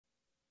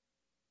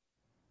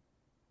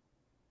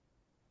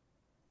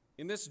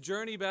In this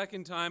journey back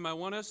in time, I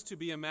want us to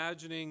be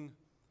imagining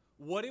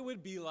what it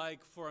would be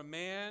like for a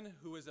man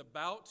who is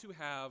about to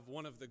have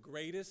one of the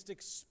greatest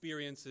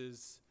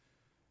experiences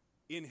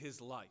in his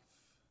life.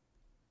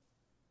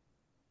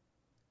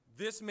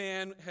 This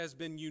man has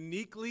been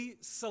uniquely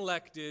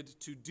selected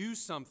to do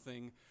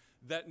something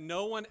that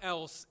no one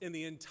else in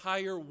the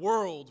entire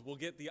world will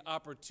get the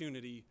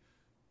opportunity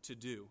to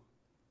do.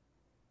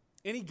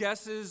 Any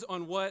guesses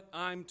on what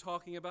I'm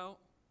talking about?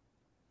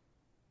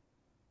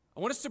 I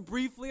want us to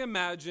briefly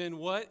imagine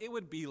what it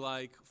would be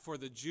like for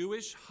the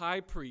Jewish high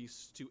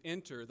priest to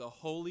enter the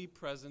holy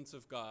presence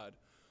of God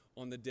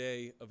on the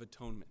Day of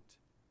Atonement.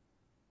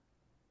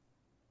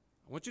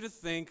 I want you to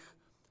think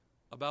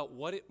about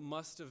what it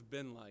must have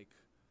been like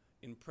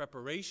in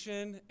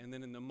preparation and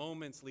then in the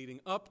moments leading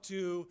up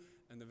to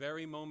and the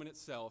very moment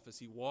itself as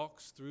he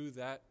walks through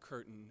that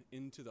curtain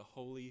into the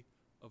Holy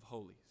of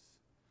Holies.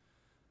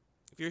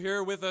 If you're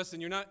here with us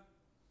and you're not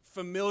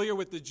familiar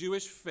with the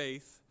Jewish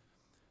faith,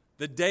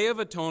 the Day of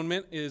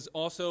Atonement is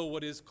also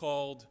what is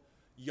called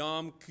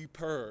Yom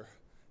Kippur.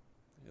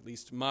 At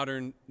least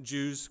modern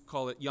Jews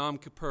call it Yom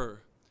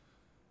Kippur.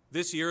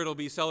 This year it'll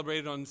be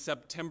celebrated on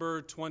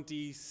September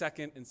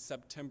 22nd and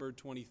September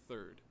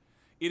 23rd.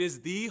 It is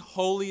the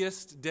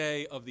holiest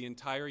day of the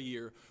entire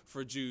year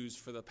for Jews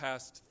for the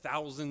past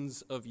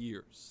thousands of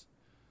years.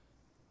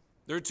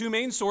 There are two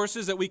main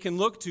sources that we can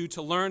look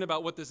to learn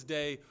about what this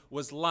day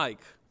was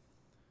like.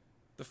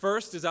 The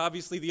first is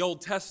obviously the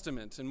Old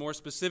Testament, and more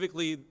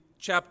specifically,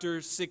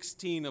 chapter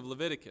 16 of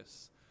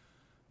Leviticus.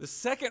 The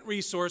second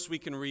resource we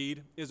can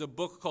read is a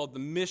book called the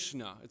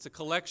Mishnah. It's a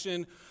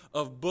collection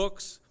of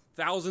books,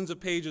 thousands of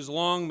pages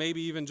long,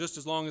 maybe even just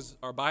as long as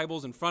our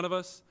Bibles in front of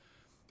us,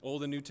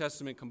 Old and New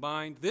Testament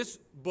combined. This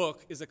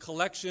book is a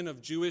collection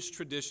of Jewish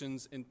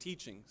traditions and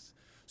teachings.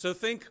 So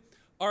think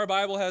our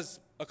Bible has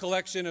a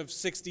collection of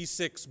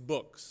 66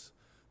 books.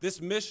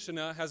 This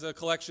Mishnah has a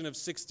collection of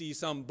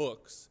 60-some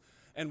books.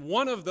 And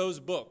one of those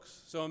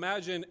books, so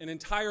imagine an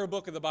entire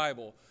book of the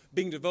Bible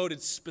being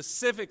devoted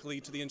specifically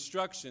to the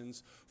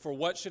instructions for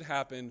what should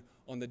happen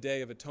on the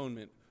Day of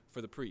Atonement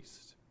for the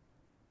priest.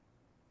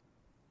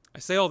 I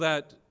say all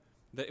that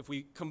if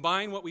we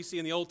combine what we see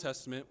in the Old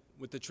Testament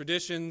with the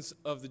traditions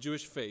of the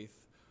Jewish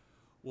faith,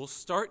 we'll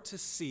start to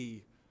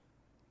see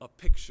a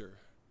picture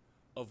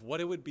of what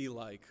it would be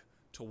like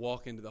to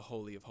walk into the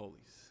Holy of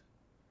Holies.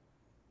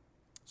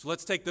 So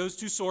let's take those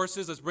two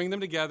sources, let's bring them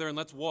together, and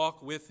let's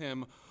walk with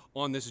him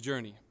on this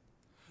journey.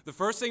 The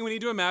first thing we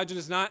need to imagine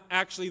is not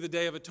actually the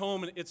Day of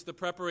Atonement, it's the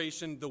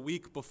preparation the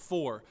week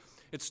before.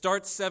 It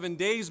starts 7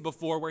 days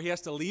before, where he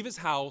has to leave his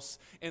house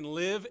and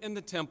live in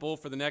the temple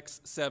for the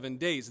next 7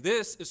 days.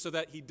 This is so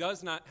that he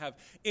does not have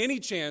any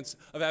chance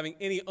of having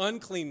any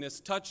uncleanness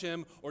touch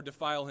him or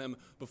defile him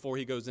before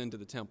he goes into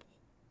the temple.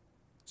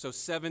 So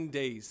 7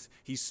 days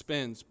he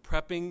spends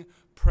prepping,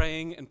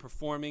 praying, and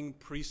performing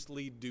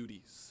priestly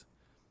duties.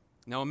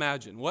 Now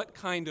imagine, what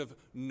kind of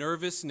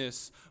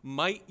nervousness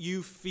might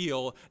you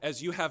feel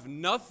as you have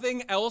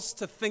nothing else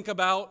to think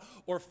about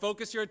or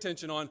focus your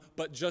attention on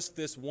but just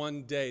this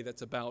one day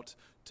that's about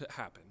to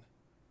happen?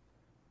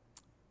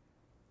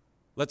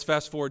 Let's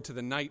fast forward to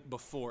the night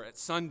before. At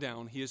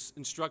sundown, he is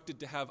instructed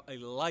to have a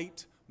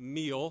light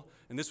meal,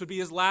 and this would be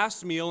his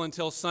last meal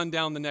until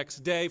sundown the next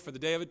day, for the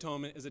Day of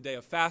Atonement is a day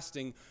of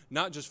fasting,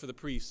 not just for the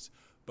priests,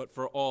 but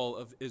for all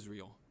of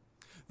Israel.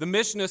 The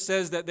Mishnah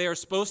says that they are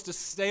supposed to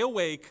stay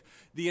awake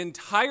the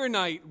entire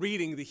night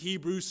reading the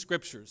Hebrew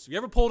Scriptures. Have you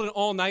ever pulled an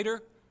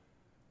all-nighter?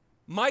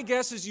 My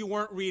guess is you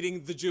weren't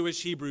reading the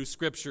Jewish Hebrew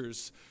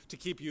Scriptures to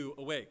keep you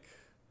awake.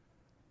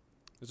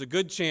 There's a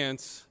good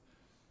chance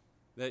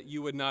that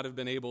you would not have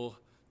been able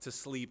to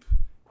sleep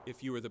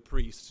if you were the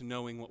priest,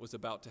 knowing what was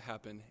about to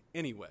happen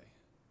anyway.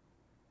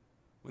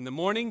 When the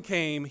morning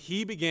came,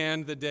 he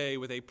began the day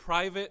with a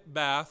private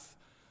bath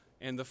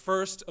and the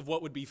first of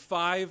what would be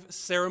 5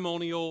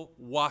 ceremonial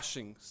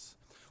washings.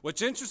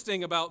 What's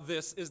interesting about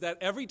this is that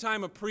every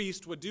time a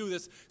priest would do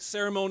this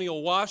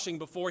ceremonial washing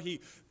before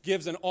he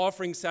gives an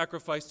offering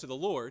sacrifice to the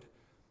Lord,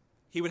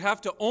 he would have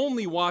to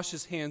only wash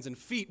his hands and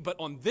feet, but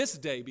on this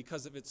day,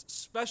 because of its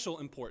special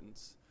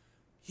importance,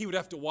 he would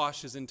have to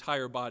wash his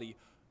entire body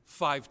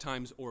 5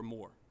 times or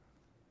more.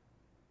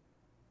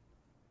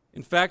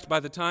 In fact, by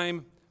the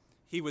time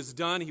he was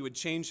done, he would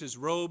change his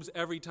robes.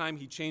 Every time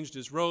he changed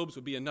his robes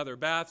would be another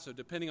bath. So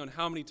depending on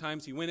how many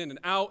times he went in and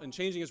out and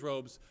changing his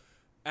robes,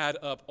 add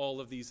up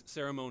all of these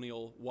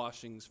ceremonial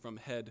washings from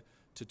head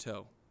to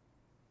toe.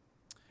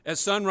 As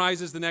sun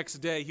rises the next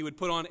day, he would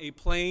put on a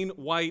plain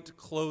white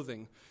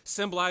clothing,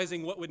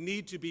 symbolizing what would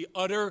need to be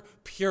utter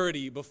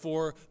purity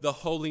before the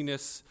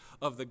holiness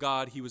of the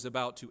God he was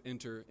about to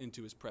enter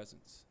into his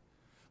presence.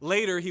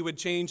 Later, he would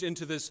change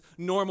into this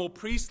normal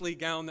priestly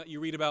gown that you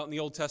read about in the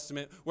Old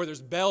Testament, where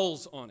there's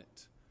bells on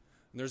it.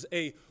 And there's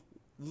a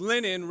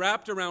linen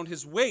wrapped around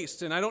his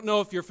waist. And I don't know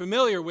if you're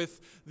familiar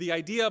with the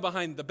idea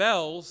behind the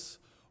bells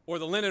or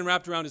the linen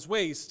wrapped around his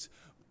waist,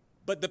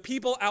 But the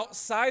people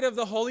outside of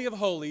the Holy of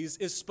Holies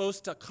is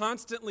supposed to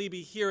constantly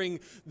be hearing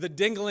the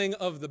dingling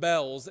of the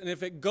bells. And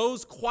if it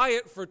goes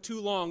quiet for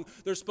too long,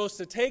 they're supposed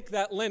to take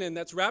that linen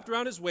that's wrapped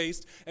around his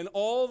waist and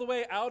all the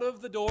way out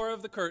of the door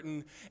of the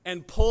curtain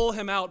and pull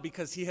him out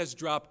because he has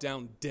dropped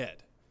down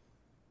dead.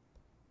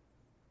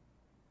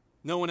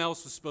 No one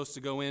else was supposed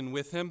to go in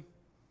with him.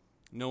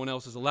 No one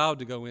else is allowed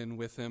to go in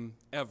with him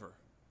ever.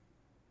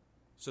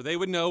 So they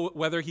would know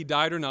whether he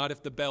died or not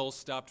if the bells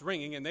stopped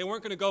ringing, and they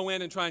weren't going to go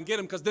in and try and get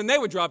him because then they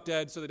would drop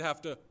dead, so they'd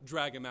have to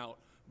drag him out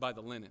by the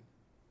linen.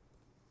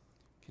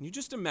 Can you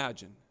just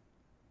imagine?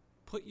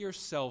 Put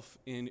yourself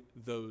in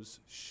those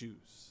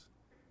shoes.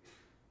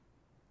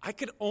 I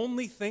could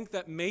only think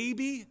that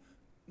maybe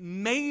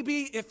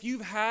if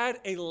you've had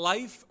a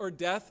life or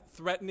death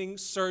threatening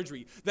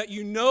surgery that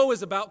you know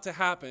is about to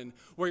happen,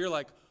 where you're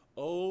like,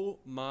 oh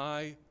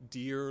my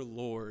dear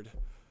Lord,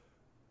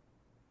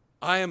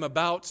 I am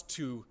about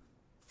to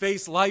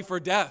face life or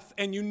death,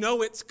 and you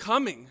know it's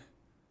coming.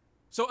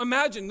 So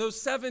imagine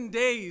those 7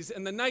 days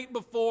and the night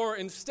before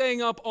and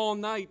staying up all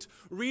night,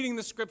 reading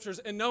the scriptures,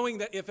 and knowing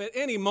that if at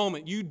any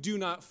moment you do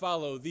not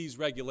follow these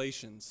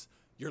regulations,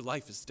 your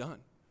life is done.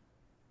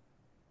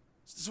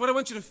 So this is what I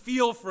want you to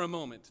feel for a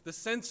moment, the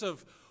sense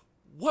of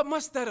what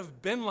must that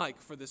have been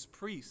like for this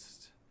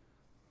priest?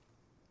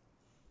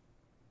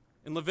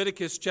 In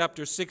Leviticus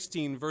chapter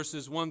 16,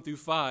 verses 1 through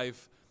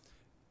 5,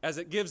 as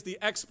it gives the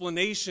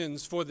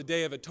explanations for the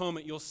Day of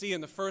Atonement, you'll see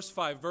in the first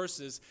 5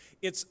 verses,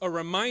 it's a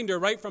reminder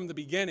right from the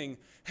beginning,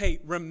 hey,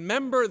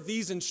 remember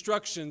these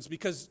instructions,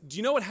 because do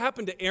you know what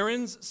happened to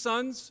Aaron's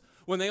sons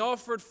when they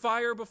offered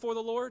fire before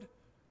the Lord?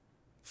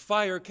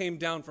 Fire came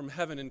down from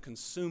heaven and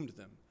consumed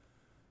them.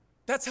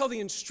 That's how the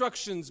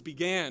instructions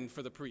began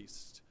for the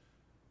priest.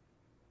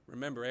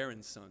 Remember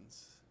Aaron's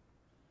sons.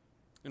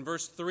 In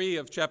verse 3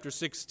 of chapter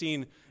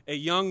 16, a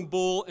young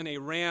bull and a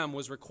ram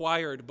was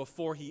required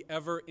before he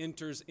ever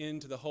enters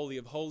into the Holy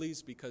of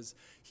Holies because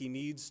he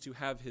needs to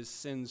have his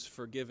sins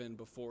forgiven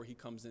before he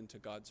comes into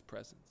God's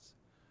presence.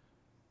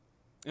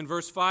 In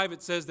verse 5,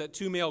 it says that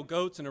 2 male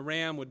goats and a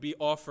ram would be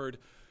offered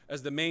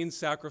as the main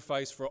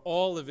sacrifice for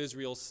all of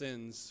Israel's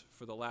sins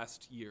for the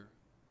last year.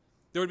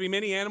 There would be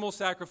many animal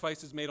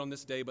sacrifices made on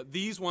this day, but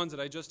these ones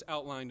that I just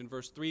outlined in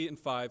verse 3 and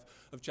 5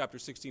 of chapter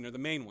 16 are the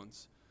main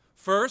ones.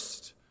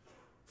 First,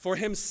 for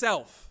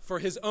himself, for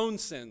his own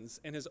sins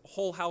and his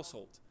whole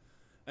household.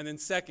 And then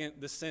second,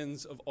 the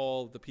sins of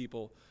all the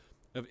people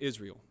of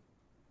Israel.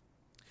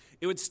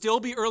 It would still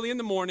be early in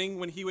the morning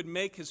when he would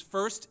make his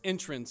first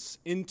entrance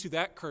into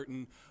that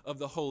curtain of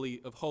the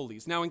Holy of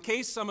Holies. Now, in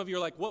case some of you are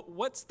like,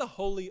 what's the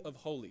Holy of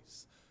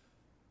Holies?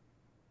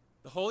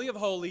 The Holy of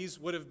Holies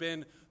would have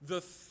been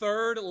the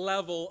third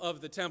level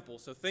of the temple.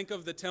 So think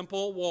of the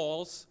temple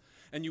walls,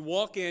 and you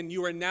walk in,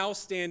 you are now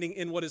standing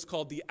in what is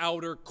called the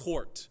outer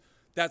court.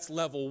 That's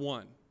level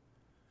 1.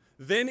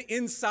 Then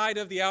inside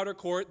of the outer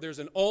court, there's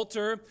an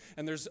altar,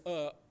 and there's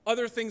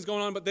other things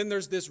going on, but then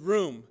there's this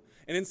room.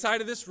 And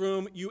inside of this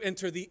room, you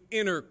enter the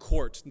inner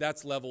court.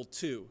 That's level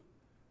 2.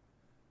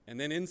 And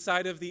then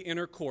inside of the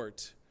inner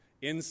court,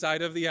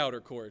 inside of the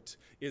outer court,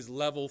 is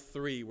level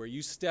 3, where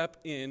you step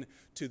in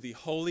to the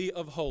Holy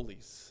of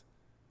Holies,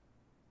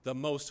 the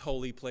most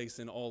holy place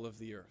in all of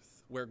the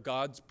earth, where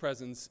God's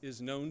presence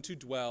is known to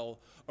dwell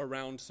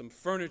around some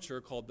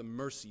furniture called the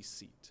mercy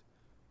seat.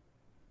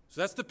 So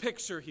that's the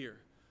picture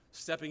here.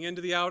 Stepping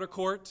into the outer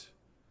court,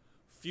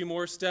 a few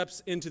more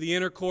steps into the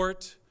inner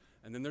court,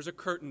 and then there's a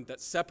curtain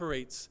that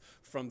separates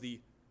from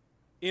the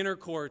inner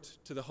court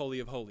to the Holy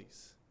of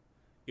Holies.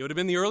 It would have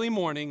been the early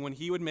morning when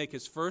he would make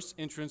his first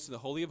entrance to the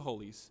Holy of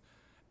Holies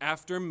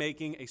after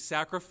making a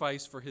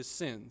sacrifice for his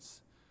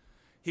sins.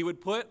 He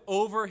would put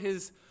over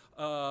his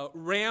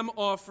ram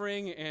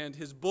offering and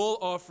his bull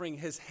offering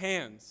his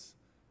hands.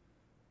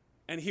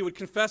 And he would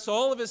confess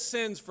all of his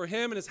sins for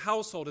him and his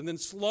household, and then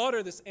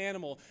slaughter this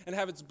animal and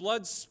have its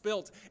blood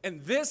spilt.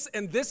 And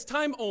this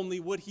time only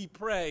would he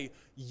pray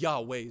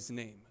Yahweh's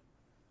name.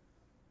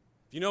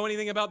 If you know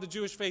anything about the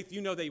Jewish faith,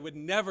 you know they would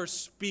never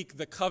speak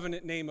the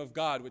covenant name of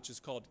God, which is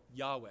called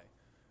Yahweh.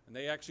 And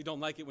they actually don't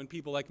like it when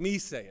people like me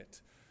say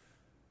it.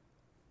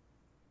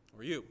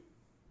 Or you.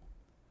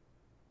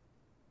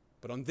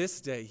 But on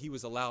this day, he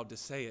was allowed to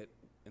say it.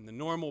 In the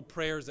normal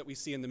prayers that we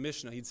see in the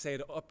Mishnah, he'd say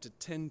it up to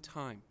 10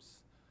 times.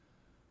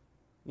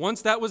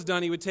 Once that was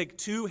done, he would take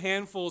 2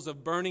 handfuls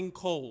of burning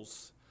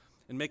coals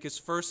and make his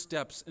first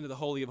steps into the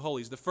Holy of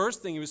Holies. The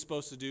first thing he was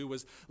supposed to do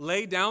was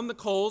lay down the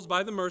coals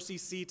by the mercy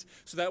seat,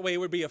 so that way it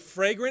would be a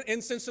fragrant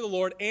incense to the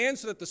Lord, and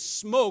so that the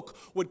smoke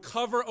would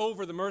cover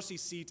over the mercy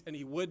seat and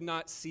he would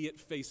not see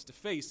it face to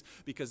face,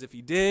 because if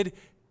he did,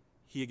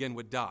 he again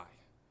would die.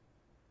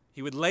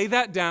 He would lay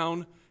that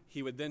down,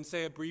 he would then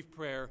say a brief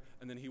prayer,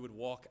 and then he would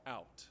walk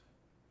out.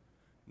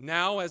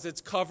 Now, as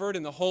it's covered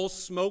and the whole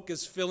smoke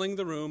is filling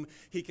the room,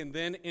 he can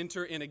then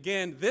enter in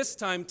again, this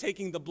time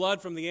taking the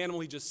blood from the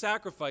animal he just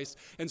sacrificed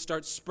and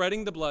start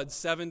spreading the blood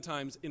 7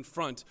 times in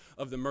front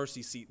of the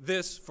mercy seat.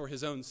 This for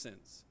his own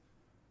sins.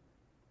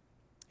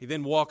 He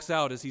then walks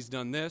out as he's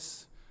done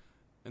this,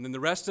 And then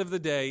the rest of the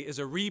day is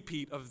a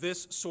repeat of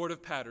this sort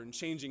of pattern,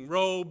 changing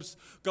robes,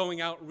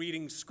 going out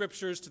reading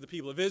scriptures to the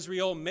people of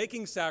Israel,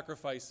 making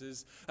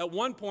sacrifices. At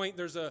one point,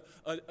 there's a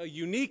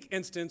unique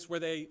instance where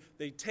they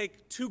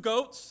take 2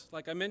 goats,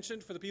 like I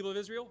mentioned, for the people of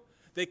Israel.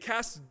 They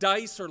cast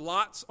dice or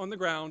lots on the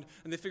ground,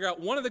 and they figure out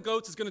one of the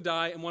goats is going to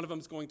die, and one of them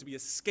is going to be a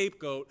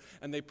scapegoat.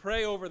 And they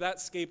pray over that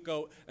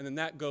scapegoat, and then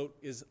that goat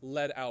is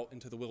led out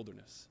into the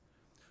wilderness.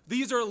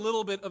 These are a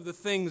little bit of the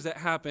things that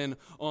happen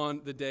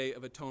on the Day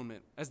of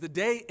Atonement. As the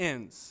day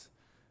ends,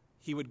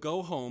 he would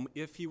go home,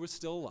 if he was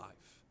still alive,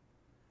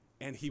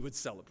 and he would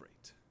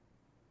celebrate.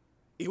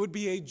 It would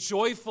be a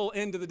joyful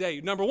end to the day.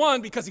 Number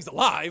one, because he's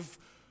alive.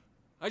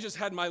 I just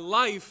had my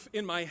life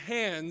in my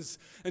hands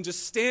and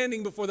just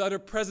standing before the utter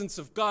presence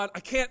of God. I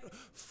can't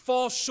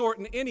fall short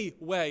in any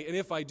way, and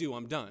if I do,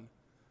 I'm done.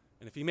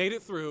 And if he made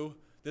it through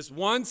this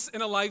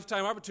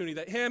once-in-a-lifetime opportunity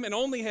that him and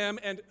only him,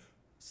 and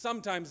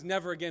sometimes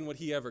never again would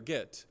he ever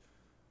get,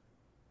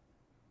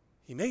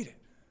 he made it.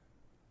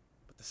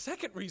 But the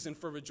second reason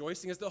for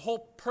rejoicing is the whole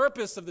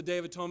purpose of the Day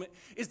of Atonement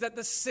is that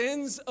the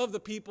sins of the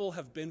people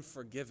have been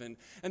forgiven,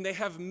 and they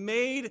have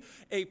made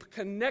a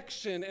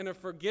connection and a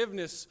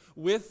forgiveness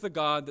with the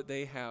God that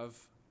they have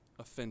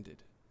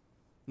offended.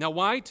 Now,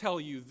 why tell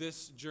you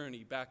this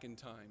journey back in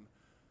time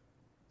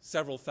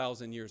several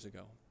thousand years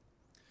ago?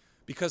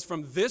 Because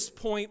from this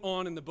point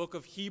on in the book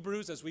of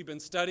Hebrews, as we've been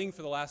studying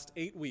for the last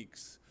 8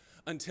 weeks,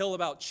 until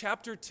about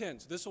chapter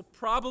 10, so this will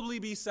probably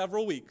be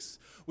several weeks,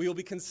 we will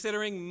be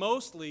considering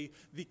mostly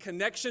the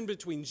connection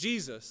between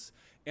Jesus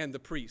and the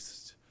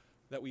priest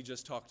that we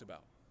just talked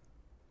about.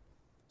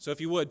 So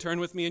if you would, turn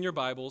with me in your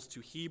Bibles to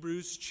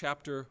Hebrews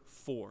chapter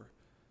 4.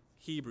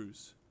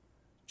 Hebrews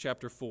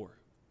chapter 4.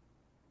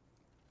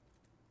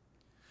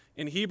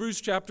 In Hebrews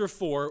chapter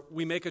 4,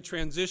 we make a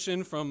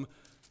transition from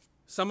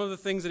some of the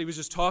things that he was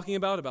just talking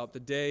about the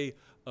day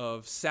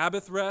of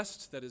Sabbath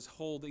rest that is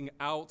holding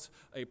out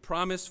a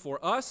promise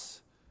for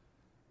us,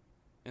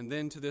 and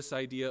then to this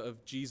idea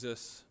of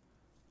Jesus,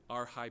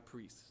 our high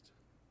priest.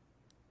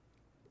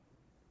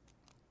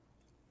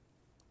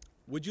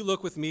 Would you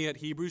look with me at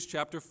Hebrews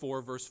chapter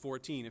 4, verse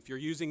 14? If you're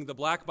using the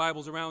black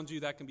Bibles around you,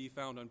 that can be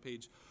found on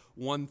page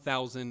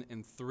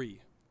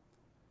 1003.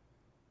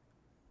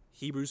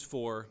 Hebrews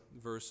 4,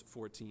 verse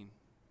 14.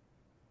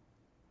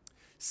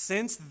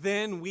 Since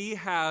then we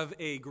have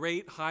a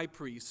great high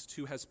priest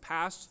who has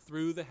passed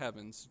through the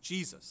heavens,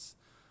 Jesus,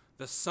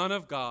 the Son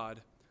of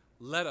God,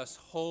 let us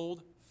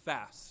hold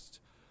fast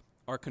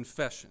our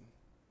confession.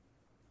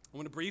 I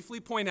want to briefly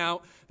point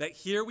out that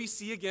here we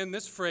see again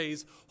this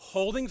phrase,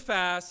 holding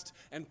fast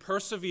and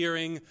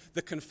persevering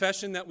the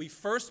confession that we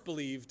first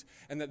believed,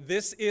 and that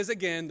this is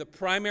again the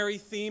primary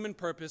theme and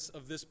purpose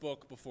of this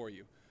book before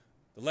you.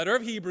 The letter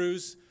of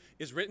Hebrews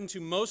is written to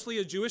mostly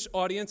a Jewish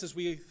audience, as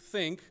we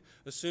think,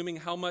 assuming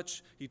how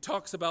much he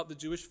talks about the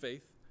Jewish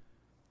faith.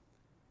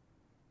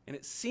 And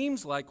it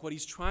seems like what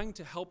he's trying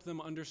to help them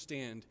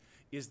understand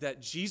is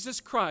that Jesus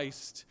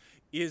Christ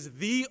is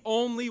the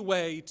only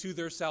way to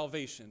their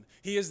salvation.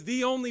 He is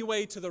the only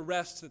way to the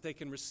rest that they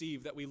can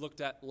receive that we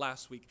looked at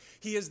last week.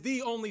 He is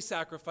the only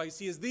sacrifice.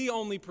 He is the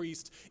only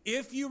priest.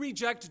 If you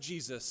reject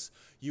Jesus,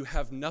 you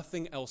have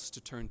nothing else to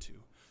turn to.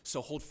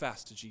 So hold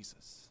fast to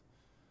Jesus.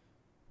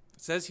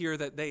 It says here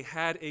that they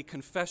had a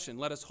confession.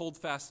 Let us hold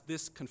fast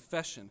this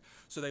confession.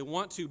 So they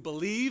want to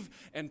believe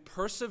and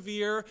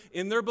persevere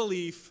in their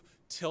belief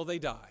till they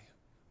die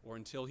or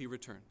until he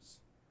returns.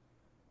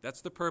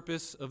 That's the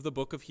purpose of the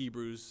book of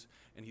Hebrews,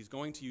 and he's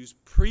going to use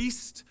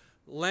priest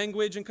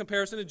language in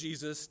comparison to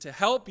Jesus to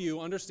help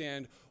you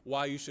understand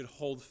why you should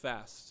hold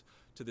fast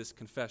to this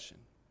confession.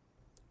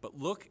 But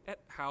look at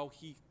how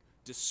he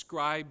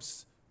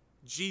describes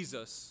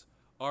Jesus,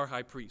 our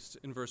high priest,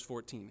 in verse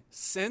 14.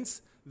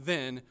 Since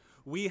then,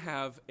 we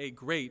have a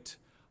great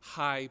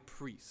high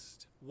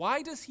priest.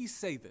 Why does he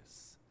say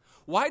this?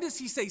 Why does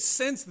he say,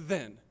 since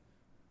then?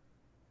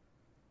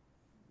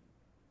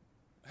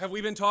 Have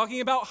we been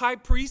talking about high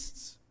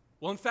priests?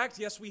 Well, in fact,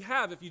 yes, we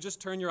have. If you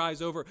just turn your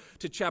eyes over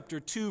to chapter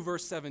 2,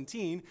 verse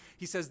 17,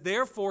 he says,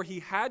 therefore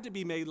he had to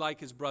be made like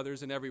his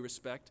brothers in every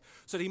respect,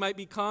 so that he might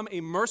become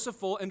a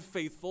merciful and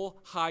faithful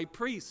high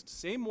priest.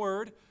 Same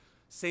word,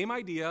 same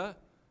idea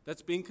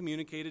that's being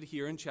communicated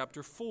here in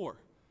chapter 4.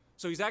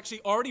 So he's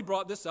actually already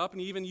brought this up,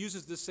 and he even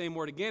uses this same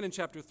word again in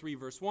chapter 3,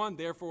 verse 1.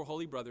 Therefore,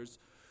 holy brothers,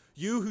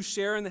 you who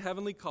share in the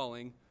heavenly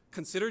calling,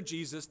 consider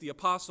Jesus the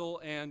apostle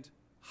and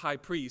high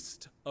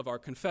priest of our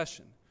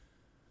confession.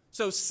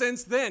 So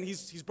since then,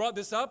 he's brought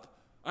this up.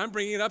 I'm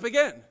bringing it up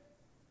again.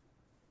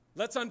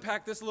 Let's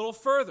unpack this a little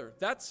further.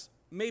 That's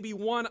maybe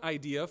one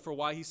idea for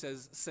why he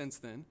says since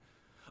then.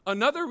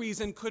 Another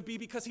reason could be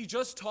because he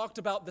just talked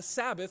about the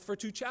Sabbath for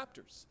 2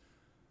 chapters.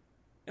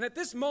 And at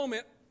this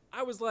moment,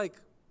 I was like,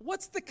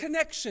 what's the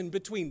connection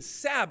between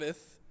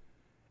Sabbath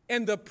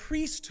and the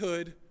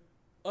priesthood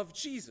of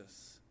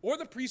Jesus? Or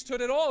the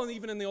priesthood at all, and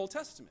even in the Old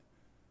Testament.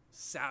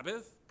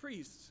 Sabbath,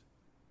 priest.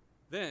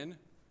 Then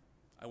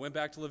I went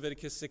back to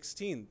Leviticus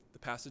 16, the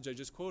passage I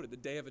just quoted, the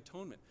Day of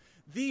Atonement.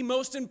 The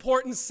most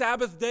important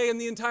Sabbath day in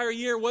the entire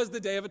year was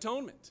the Day of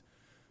Atonement.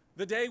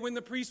 The day when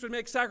the priest would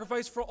make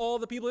sacrifice for all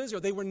the people of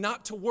Israel. They were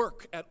not to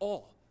work at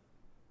all.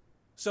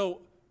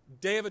 So,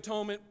 Day of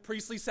Atonement,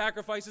 priestly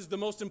sacrifices, the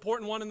most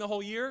important one in the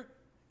whole year,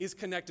 is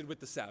connected with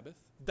the Sabbath.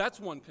 That's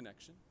one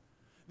connection.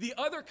 The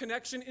other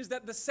connection is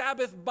that the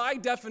Sabbath, by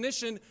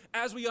definition,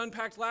 as we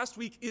unpacked last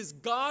week, is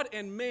God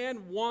and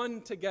man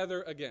one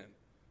together again.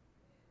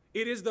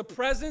 It is the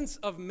presence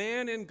of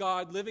man and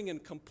God living in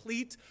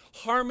complete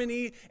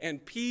harmony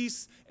and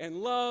peace and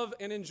love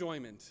and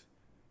enjoyment.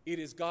 It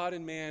is God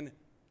and man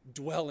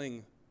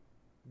dwelling,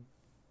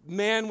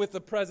 man with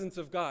the presence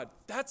of God.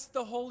 That's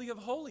the Holy of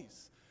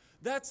Holies.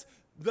 That's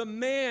the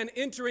man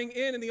entering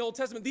in the Old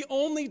Testament. The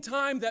only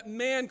time that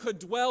man could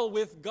dwell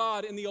with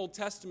God in the Old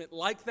Testament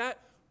like that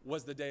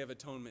was the Day of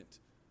Atonement.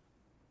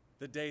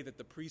 The day that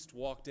the priest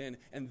walked in,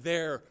 and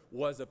there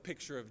was a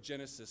picture of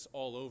Genesis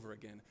all over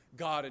again.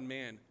 God and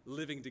man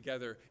living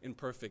together in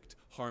perfect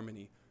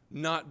harmony,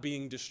 not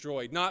being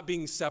destroyed, not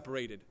being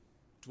separated,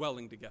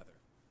 dwelling together.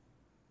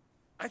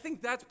 I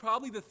think that's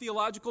probably the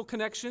theological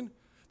connection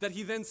that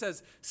he then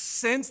says,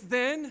 since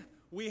then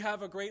we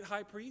have a great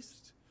high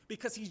priest.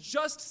 Because he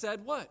just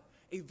said what?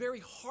 A very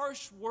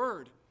harsh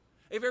word,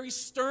 a very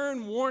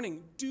stern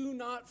warning. Do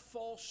not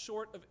fall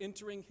short of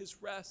entering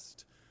his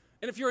rest.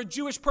 And if you're a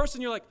Jewish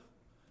person, you're like,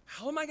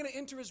 how am I going to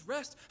enter his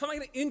rest? How am I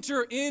going to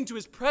enter into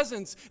his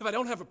presence if I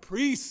don't have a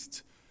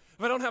priest,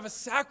 if I don't have a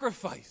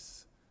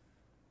sacrifice?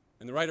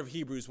 And the writer of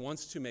Hebrews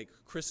wants to make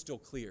crystal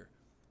clear,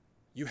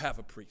 you have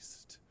a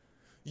priest.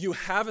 You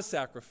have a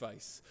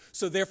sacrifice.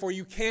 So therefore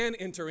you can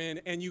enter in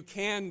and you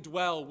can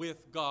dwell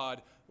with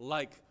God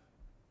like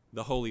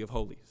the Holy of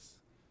Holies.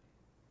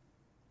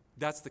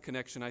 That's the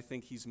connection I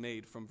think he's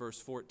made from verse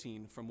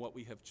 14, from what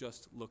we have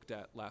just looked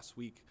at last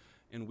week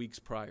and weeks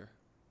prior.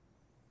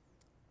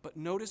 But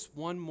notice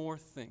one more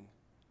thing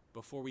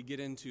before we get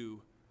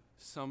into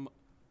some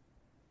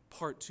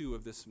part 2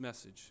 of this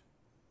message.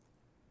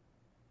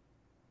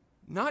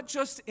 Not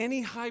just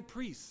any high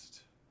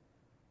priest.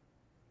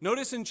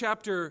 Notice in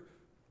chapter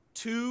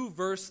 2,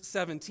 verse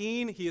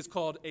 17, he is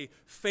called a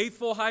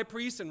faithful high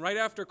priest, and right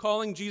after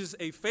calling Jesus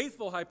a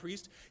faithful high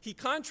priest, he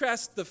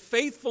contrasts the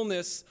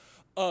faithfulness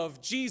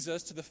of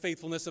Jesus to the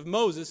faithfulness of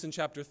Moses in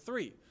chapter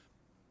 3.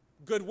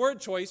 Good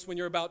word choice when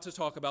you're about to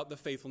talk about the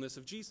faithfulness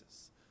of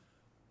Jesus.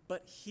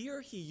 But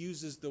here he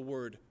uses the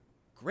word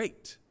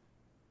great.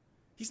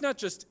 He's not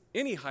just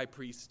any high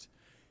priest.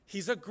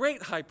 He's a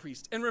great high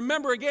priest. And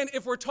remember again,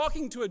 if we're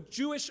talking to a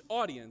Jewish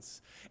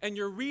audience and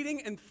you're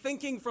reading and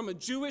thinking from a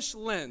Jewish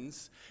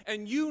lens,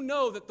 and you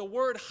know that the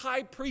word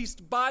high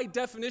priest by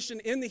definition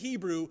in the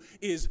Hebrew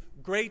is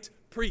great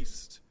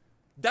priest.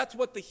 That's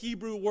what the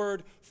Hebrew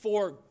word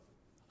for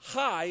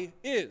high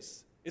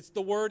is. It's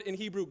the word in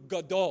Hebrew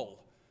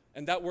gadol,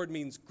 and that word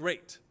means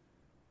great.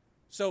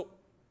 So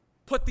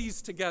put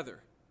these together.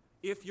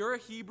 If you're a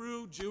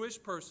Hebrew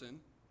Jewish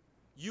person,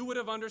 you would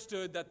have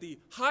understood that the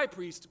high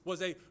priest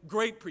was a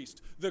great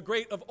priest, the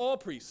great of all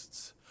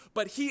priests.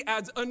 But he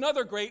adds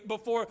another great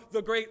before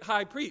the great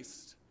high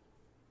priest.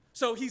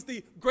 So he's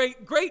the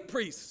great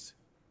priest.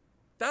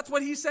 That's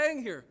what he's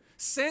saying here.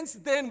 Since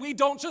then, we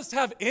don't just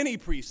have any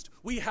priest.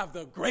 We have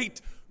the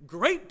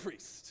great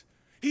priest.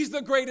 He's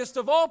the greatest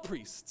of all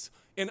priests.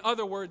 In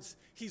other words,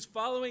 he's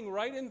following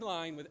right in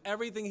line with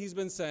everything he's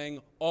been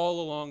saying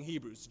all along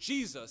Hebrews.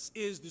 Jesus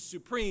is the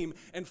supreme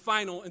and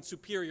final and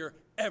superior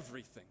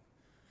everything.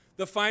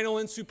 The final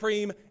and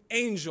supreme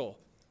angel,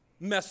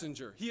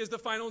 messenger. He is the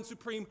final and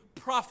supreme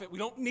prophet. We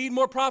don't need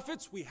more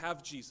prophets. We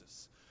have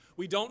Jesus.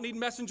 We don't need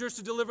messengers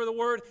to deliver the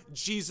word.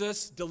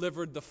 Jesus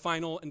delivered the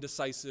final and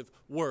decisive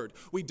word.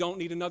 We don't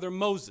need another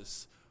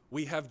Moses.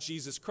 We have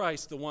Jesus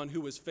Christ, the one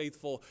who was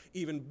faithful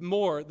even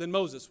more than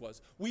Moses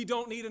was. We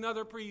don't need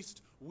another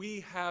priest.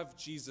 We have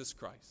Jesus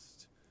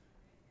Christ.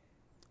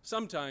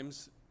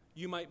 Sometimes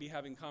you might be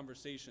having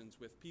conversations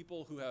with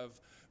people who have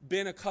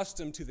been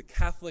accustomed to the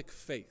Catholic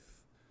faith.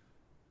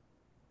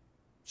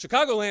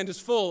 Chicagoland is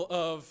full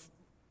of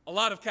a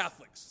lot of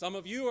Catholics. Some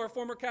of you are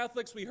former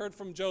Catholics. We heard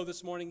from Joe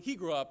this morning. He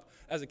grew up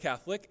as a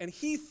Catholic, and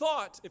he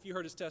thought, if you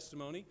heard his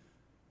testimony,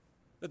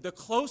 that the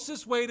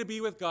closest way to be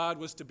with God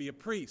was to be a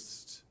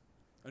priest,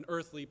 an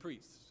earthly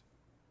priest.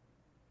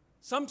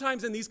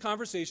 Sometimes in these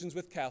conversations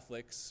with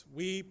Catholics,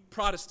 we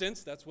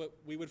Protestants, that's what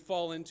we would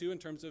fall into in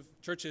terms of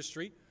church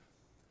history,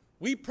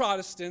 we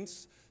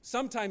Protestants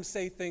sometimes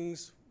say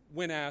things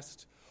when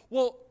asked,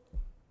 well,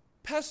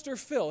 Pastor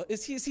Phil,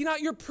 is he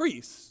not your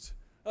priest?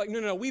 Like,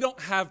 no, we don't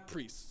have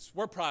priests.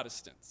 We're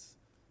Protestants.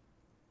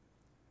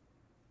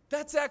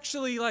 That's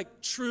actually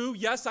true.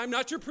 Yes, I'm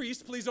not your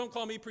priest. Please don't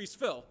call me Priest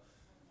Phil.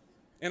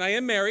 And I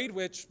am married,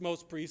 which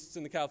most priests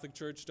in the Catholic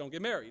Church don't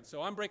get married.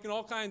 So I'm breaking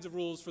all kinds of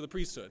rules for the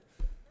priesthood.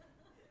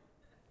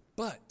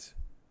 But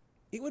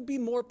it would be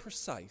more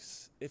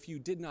precise if you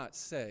did not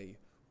say,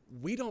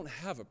 we don't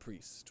have a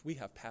priest. We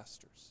have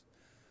pastors.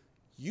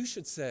 You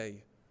should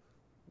say,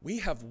 we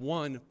have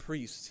one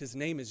priest. His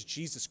name is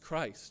Jesus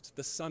Christ,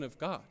 the Son of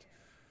God.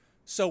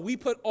 So we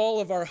put all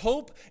of our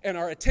hope and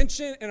our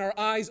attention and our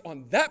eyes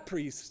on that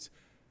priest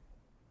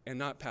and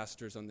not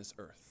pastors on this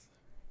earth.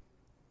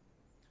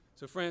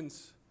 So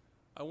friends,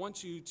 I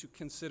want you to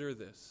consider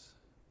this.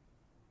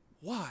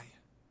 Why?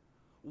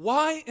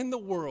 Why in the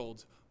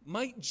world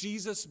might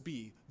Jesus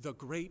be the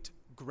great,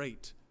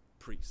 great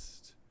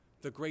priest,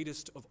 the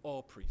greatest of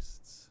all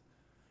priests?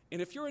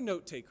 And if you're a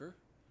note taker,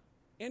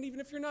 and even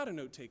if you're not a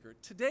note taker,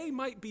 today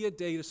might be a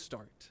day to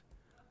start.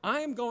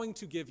 I am going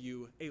to give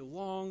you a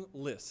long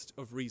list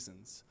of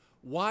reasons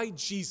why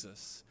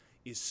Jesus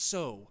is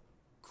so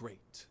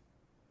great.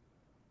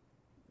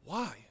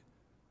 Why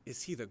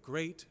is he the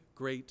great,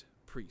 great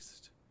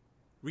priest?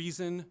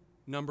 Reason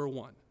number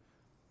one.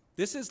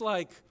 This is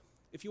like,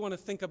 if you want to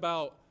think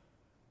about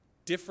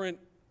different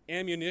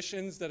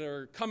ammunitions that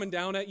are coming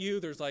down at you,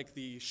 there's like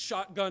the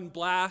shotgun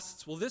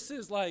blasts. Well, this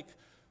is like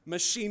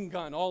machine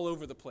gun all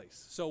over the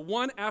place. So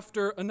one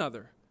after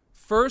another.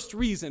 First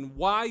reason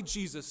why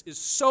Jesus is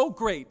so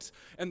great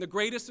and the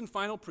greatest and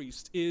final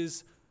priest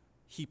is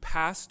he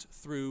passed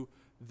through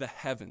the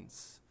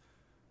heavens.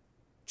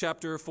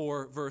 Chapter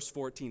 4, verse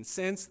 14.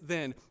 Since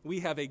then,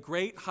 we have a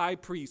great high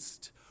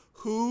priest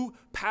who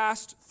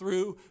passed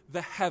through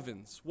the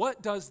heavens.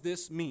 What does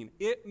this mean?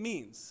 It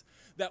means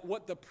that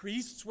what the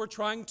priests were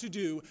trying to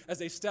do as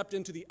they stepped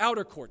into the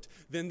outer court,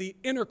 then the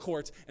inner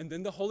court, and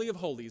then the Holy of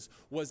Holies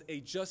was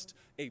just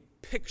a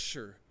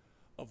picture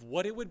of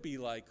what it would be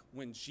like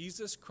when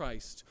Jesus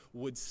Christ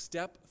would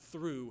step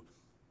through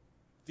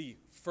the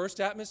first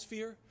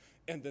atmosphere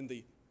and then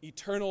the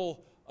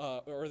eternal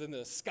or then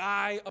the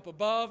sky up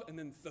above, and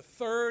then the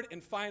third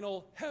and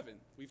final heaven.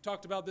 We've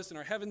talked about this in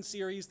our heaven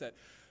series, that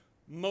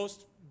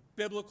most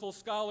biblical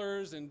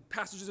scholars and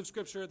passages of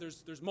Scripture,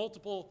 there's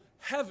multiple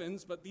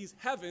heavens, but these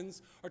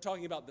heavens are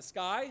talking about the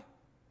sky, and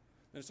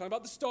it's talking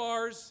about the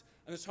stars,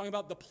 and it's talking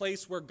about the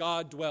place where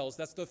God dwells.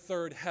 That's the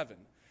third heaven.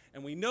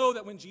 And we know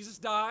that when Jesus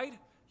died,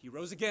 he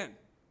rose again.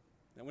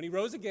 And when he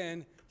rose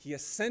again, he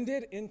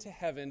ascended into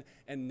heaven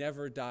and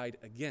never died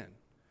again.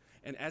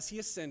 And as he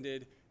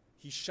ascended,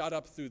 he shot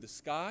up through the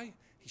sky,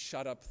 he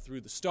shot up through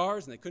the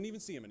stars, and they couldn't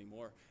even see him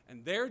anymore.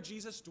 And there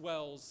Jesus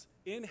dwells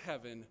in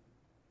heaven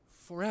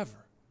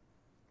forever.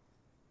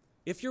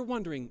 If you're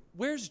wondering,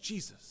 where's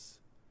Jesus?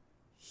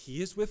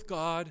 He is with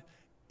God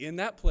in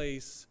that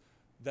place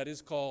that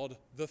is called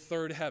the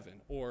third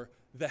heaven, or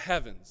the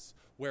heavens,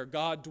 where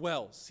God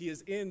dwells. He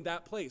is in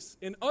that place.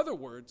 In other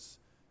words,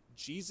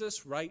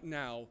 Jesus right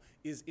now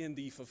is in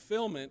the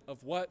fulfillment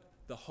of what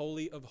the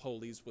Holy of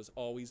Holies was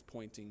always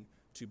pointing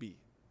to be.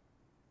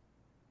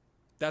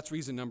 That's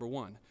reason number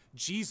one.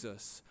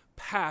 Jesus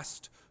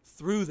passed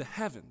through the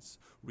heavens.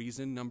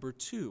 Reason number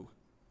two.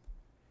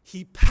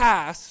 He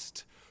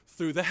passed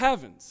through the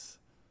heavens.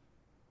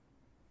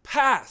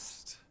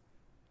 Passed.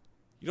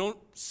 You don't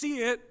see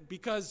it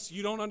because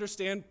you don't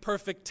understand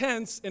perfect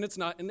tense and it's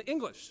not in the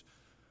English.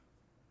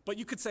 But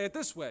you could say it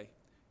this way.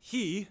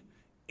 He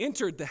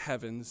entered the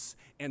heavens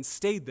and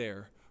stayed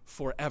there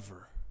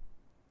forever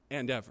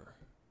and ever.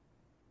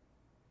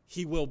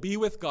 He will be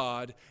with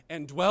God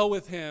and dwell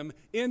with him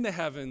in the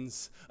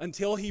heavens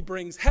until he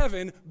brings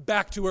heaven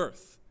back to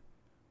earth.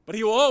 But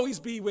he will always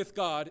be with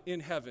God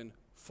in heaven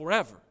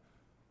forever.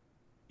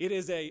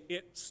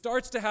 It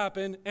starts to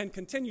happen and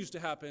continues to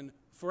happen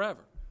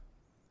forever.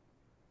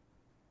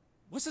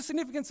 What's the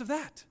significance of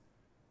that?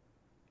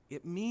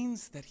 It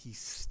means that he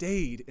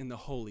stayed in the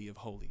Holy of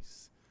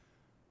Holies.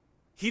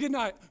 He did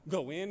not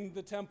go in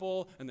the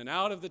temple and then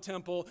out of the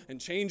temple and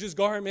change his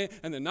garment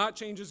and then not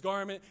change his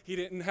garment. He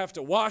didn't have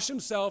to wash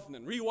himself and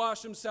then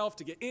rewash himself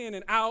to get in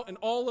and out and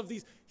all of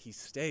these. He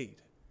stayed.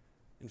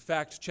 In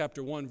fact,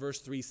 chapter 1, verse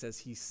 3 says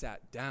he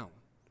sat down.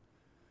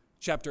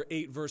 Chapter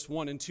 8, verse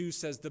 1 and 2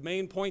 says the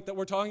main point that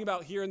we're talking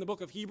about here in the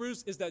book of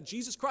Hebrews is that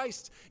Jesus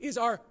Christ is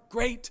our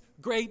great,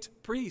 great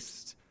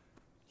priest.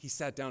 He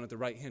sat down at the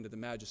right hand of the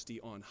Majesty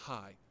on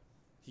high.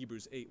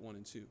 Hebrews 8, 1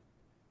 and 2.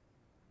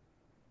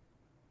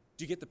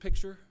 Do you get the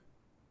picture?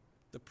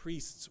 The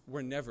priests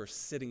were never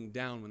sitting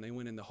down when they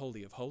went in the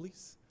Holy of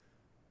Holies.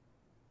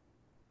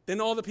 Then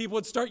all the people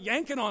would start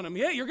yanking on him.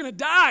 Yeah, you're going to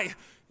die.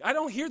 I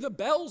don't hear the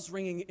bells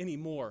ringing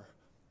anymore.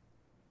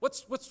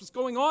 What's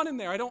going on in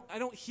there? I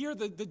don't hear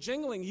the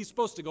jingling. He's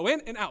supposed to go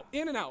in and out,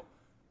 in and out.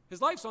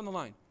 His life's on the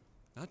line.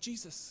 Not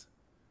Jesus.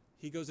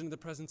 He goes into the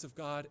presence of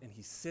God and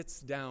he sits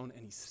down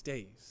and he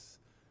stays.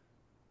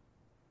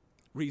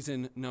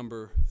 Reason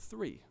number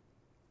 3.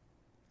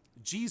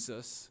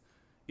 Jesus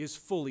is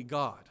fully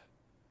God.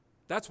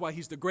 That's why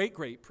he's the great,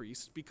 great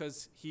priest,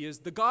 because he is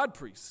the God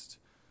priest.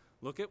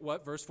 Look at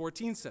what verse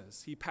 14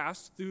 says. He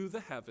passed through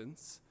the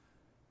heavens,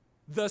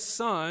 the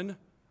Son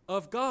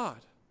of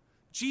God.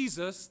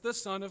 Jesus, the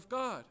Son of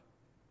God.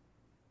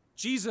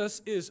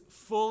 Jesus is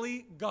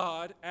fully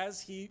God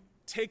as he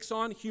takes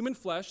on human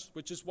flesh,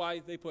 which is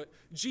why they put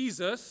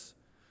Jesus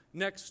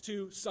next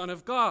to Son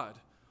of God.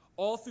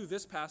 All through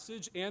this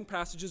passage and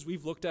passages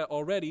we've looked at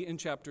already in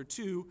chapter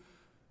 2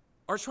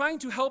 are trying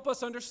to help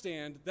us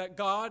understand that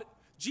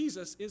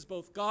Jesus is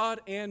both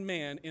God and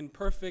man in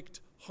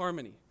perfect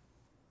harmony.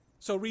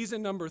 So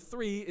reason number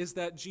 3 is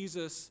that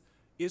Jesus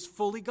is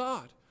fully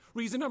God.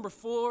 Reason number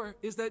 4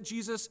 is that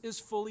Jesus is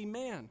fully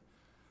man.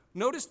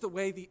 Notice the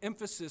way the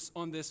emphasis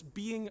on this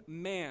being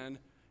man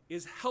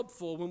is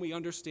helpful when we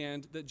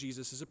understand that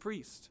Jesus is a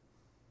priest.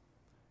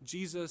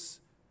 Jesus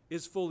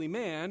is fully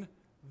man.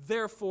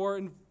 Therefore,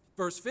 in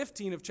verse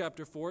 15 of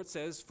chapter 4, it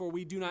says, "For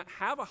we do not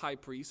have a high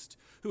priest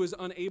who is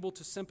unable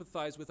to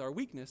sympathize with our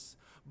weakness,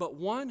 but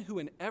one who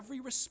in every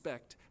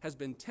respect has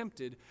been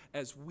tempted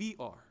as we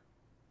are."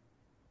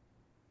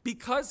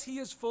 Because he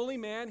is fully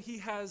man, he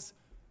has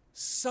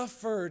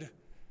suffered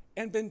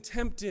and been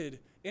tempted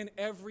in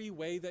every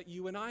way that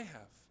you and I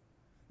have.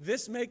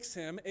 This makes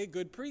him a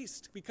good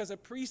priest, because a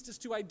priest is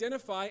to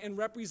identify and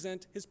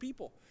represent his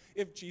people.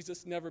 If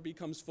Jesus never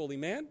becomes fully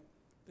man,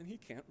 then he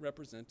can't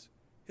represent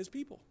his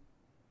people.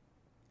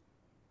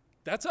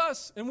 That's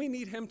us, and we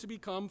need him to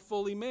become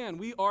fully man.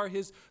 We are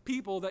his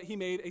people that he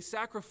made a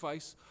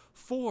sacrifice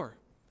for.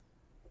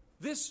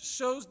 This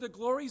shows the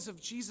glories of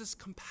Jesus'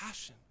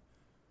 compassion.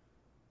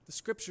 The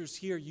scriptures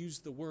here use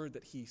the word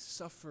that he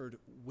suffered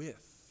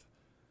with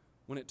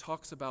when it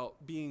talks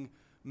about being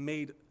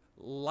made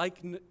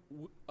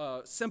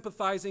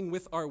sympathizing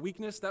with our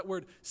weakness. That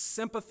word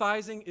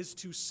sympathizing is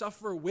to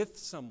suffer with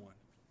someone.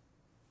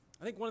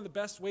 I think one of the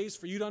best ways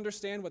for you to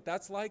understand what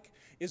that's like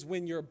is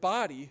when your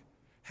body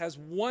has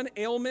one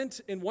ailment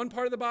in one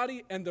part of the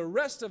body and the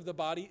rest of the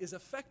body is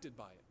affected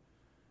by it.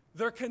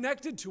 They're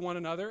connected to one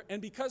another,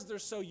 and because they're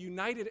so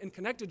united and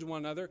connected to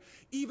one another,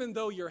 even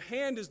though your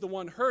hand is the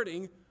one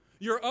hurting,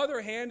 your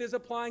other hand is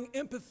applying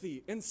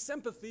empathy and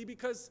sympathy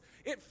because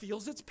it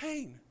feels its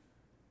pain.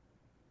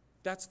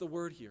 That's the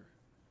word here.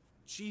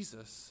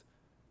 Jesus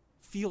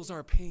feels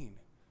our pain.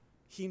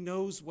 He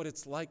knows what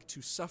it's like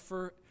to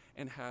suffer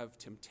and have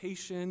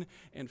temptation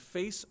and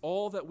face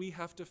all that we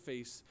have to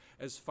face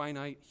as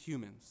finite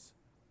humans.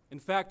 In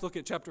fact, look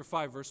at chapter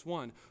 5, verse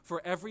 1.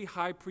 "For every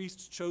high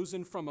priest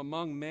chosen from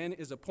among men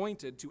is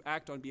appointed to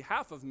act on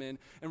behalf of men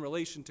in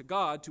relation to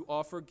God, to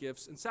offer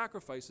gifts and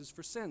sacrifices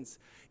for sins."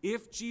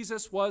 If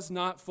Jesus was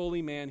not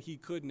fully man, he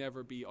could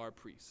never be our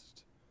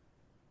priest.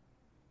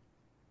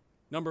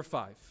 Number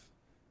 5.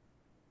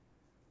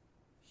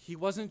 He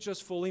wasn't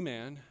just fully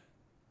man.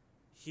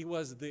 He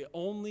was the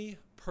only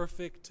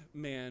perfect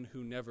man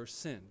who never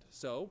sinned.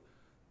 So,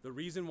 the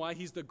reason why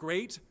he's the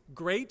great,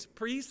 great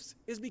priest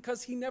is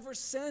because he never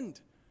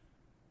sinned.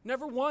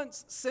 Never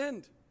once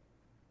sinned.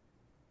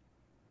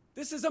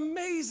 This is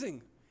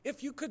amazing.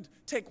 If you could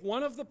take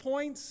one of the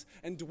points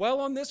and dwell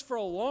on this for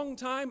a long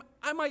time,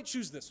 I might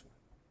choose this one.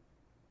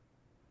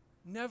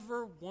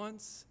 Never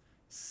once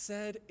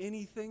said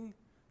anything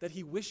that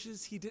he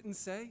wishes he didn't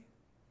say.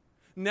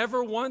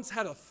 Never once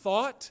had a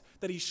thought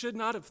that he should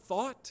not have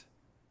thought.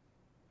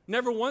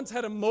 Never once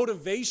had a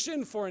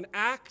motivation for an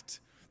act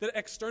that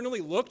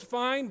externally looked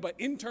fine, but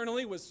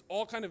internally was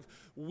all kind of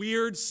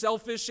weird,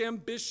 selfish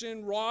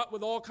ambition, wrought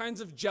with all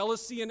kinds of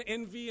jealousy and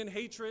envy and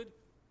hatred.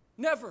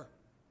 Never.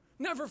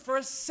 Never for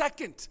a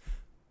second.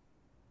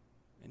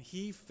 And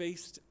he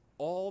faced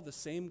all the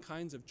same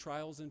kinds of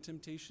trials and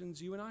temptations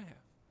you and I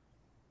have,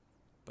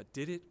 but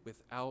did it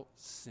without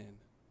sin.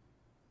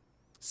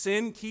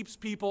 Sin keeps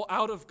people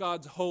out of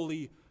God's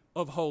holy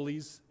of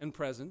holies and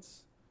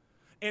presence,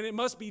 and it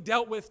must be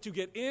dealt with to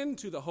get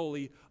into the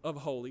Holy of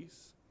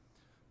Holies.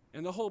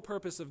 And the whole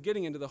purpose of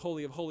getting into the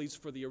Holy of Holies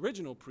for the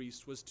original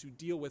priest was to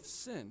deal with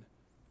sin.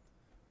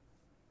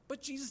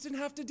 But Jesus didn't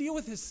have to deal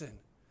with his sin.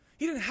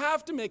 He didn't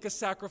have to make a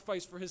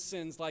sacrifice for his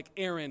sins like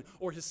Aaron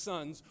or his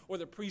sons or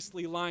the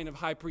priestly line of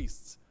high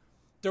priests.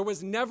 There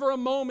was never a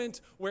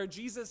moment where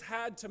Jesus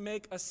had to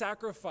make a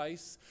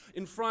sacrifice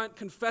in front,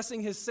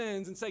 confessing his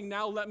sins and saying,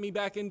 "Now let me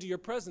back into your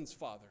presence,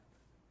 Father."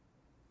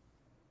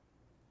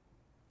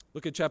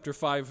 Look at chapter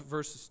 5,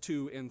 verses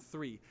 2 and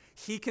 3.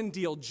 He can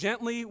deal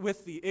gently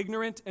with the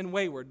ignorant and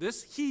wayward.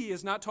 This he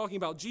is not talking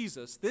about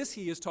Jesus. This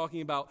he is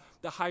talking about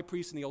the high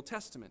priest in the Old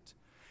Testament.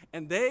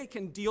 And they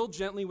can deal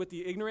gently with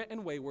the ignorant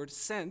and wayward,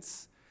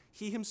 since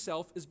he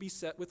himself is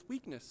beset with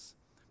weakness.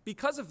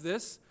 Because of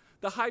this,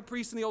 the high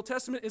priest in the Old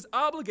Testament is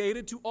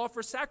obligated to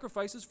offer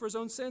sacrifices for his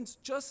own sins,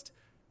 just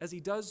as he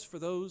does for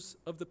those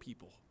of the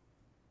people.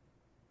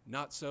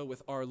 Not so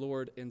with our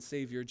Lord and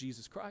Savior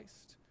Jesus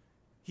Christ.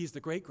 He's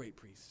the great, great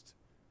priest,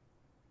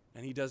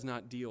 and he does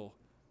not deal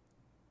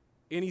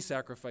any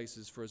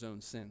sacrifices for his own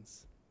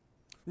sins.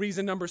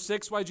 Reason number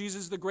 6 why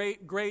Jesus is the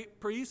great, great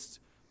priest: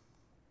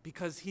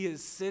 because he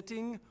is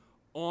sitting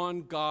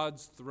on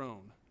God's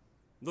throne.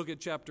 Look at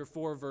chapter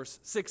 4, verse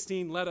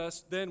 16. "Let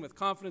us then with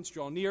confidence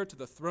draw near to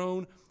the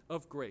throne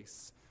of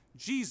grace."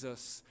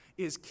 Jesus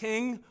is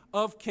King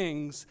of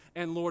kings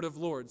and Lord of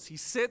lords. He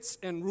sits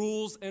and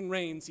rules and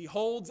reigns. He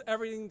holds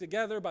everything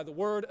together by the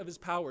word of his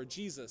power.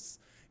 Jesus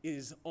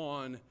is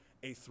on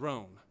a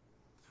throne.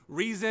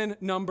 Reason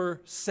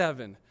number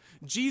 7.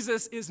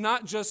 Jesus is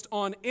not just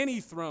on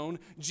any throne.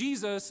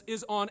 Jesus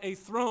is on a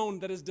throne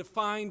that is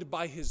defined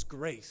by his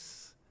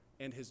grace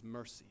and his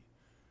mercy.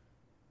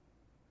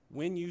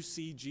 When you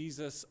see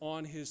Jesus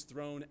on his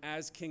throne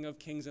as King of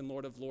kings and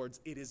Lord of lords,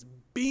 it is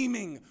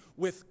beaming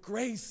with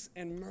grace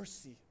and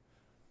mercy.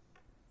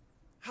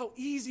 How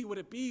easy would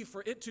it be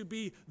for it to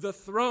be the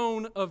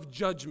throne of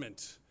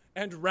judgment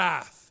and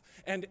wrath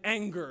and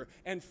anger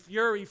and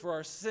fury for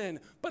our sin.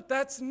 But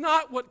that's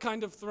not what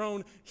kind of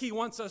throne he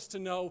wants us to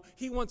know.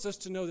 He wants us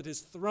to know that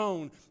his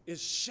throne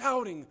is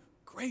shouting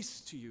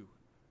grace to you.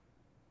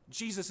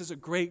 Jesus is a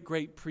great,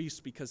 great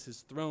priest because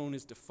his throne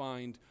is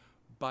defined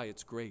by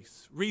its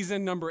grace.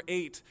 Reason number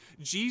 8,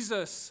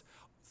 Jesus,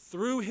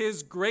 through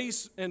his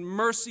grace and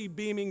mercy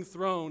beaming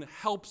throne,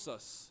 helps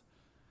us.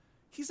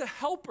 He's a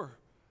helper.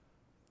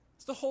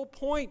 It's the whole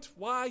point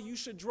why you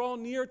should draw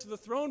near to the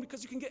throne,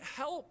 because you can get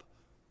help.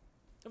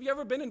 Have you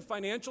ever been in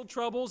financial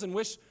troubles and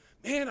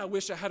I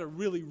wish I had a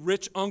really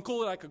rich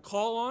uncle that I could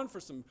call on for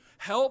some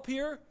help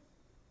here?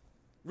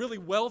 Really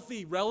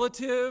wealthy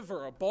relative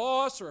or a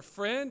boss or a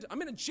friend?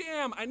 I'm in a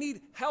jam. I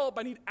need help.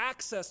 I need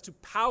access to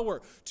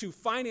power, to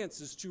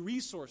finances, to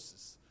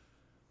resources.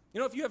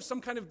 If you have some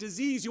kind of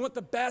disease, you want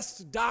the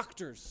best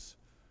doctors.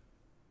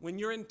 When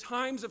you're in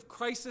times of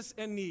crisis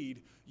and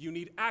need, you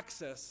need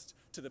access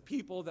to the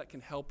people that can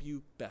help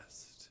you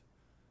best.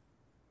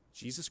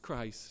 Jesus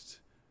Christ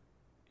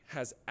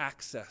has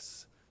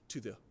access to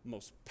the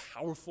most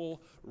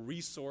powerful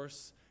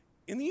resource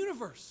in the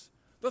universe,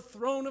 the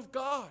throne of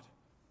God.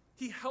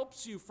 He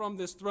helps you from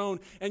this throne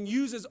and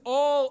uses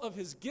all of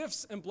his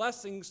gifts and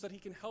blessings so that he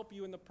can help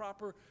you in the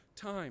proper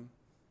time.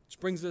 Which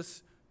brings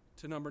us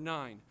to number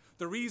 9.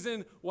 The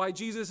reason why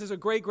Jesus is a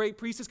great, great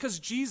priest is because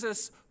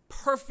Jesus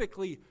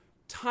perfectly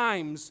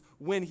times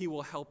when he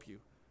will help you.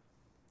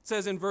 It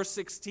says in verse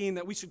 16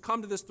 that we should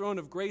come to this throne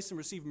of grace and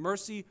receive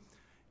mercy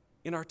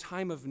in our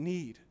time of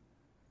need.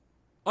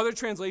 Other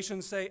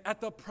translations say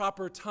at the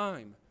proper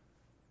time.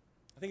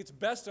 I think it's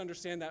best to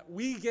understand that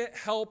we get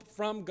help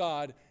from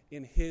God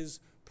in his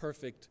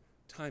perfect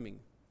timing.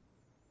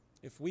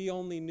 If we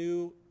only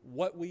knew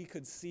what we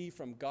could see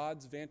from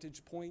God's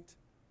vantage point,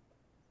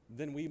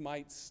 then we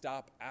might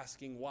stop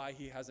asking why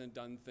he hasn't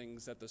done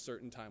things at the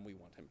certain time we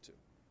want him to.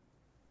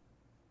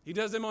 He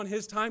does them on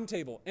his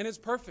timetable, and it's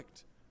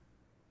perfect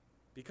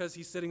because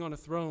he's sitting on a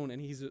throne and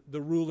he's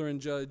the ruler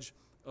and judge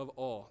of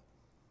all.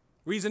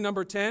 Reason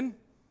number 10,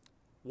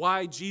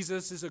 why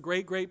Jesus is a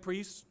great, great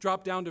priest.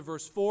 Drop down to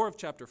verse 4 of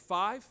chapter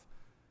 5.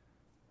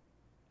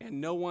 And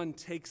no one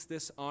takes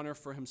this honor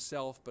for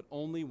himself, but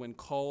only when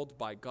called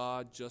by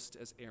God, just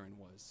as Aaron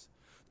was.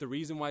 The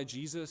reason why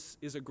Jesus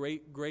is a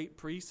great, great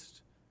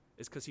priest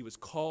is because he was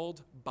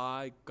called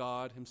by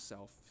God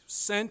himself,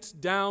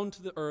 sent down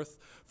to the earth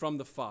from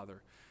the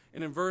Father.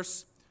 And in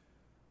verse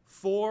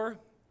 4,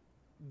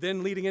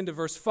 then leading into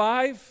verse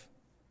 5,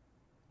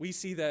 we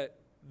see that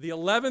the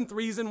 11th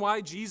reason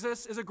why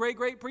Jesus is a great,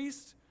 great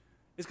priest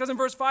is because in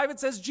verse 5 it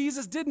says,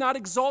 Jesus did not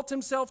exalt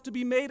himself to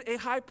be made a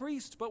high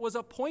priest, but was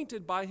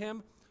appointed by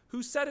him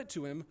who said it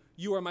to him,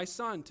 you are my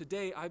son,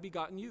 today I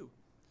begotten you.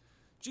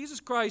 Jesus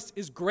Christ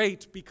is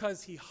great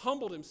because he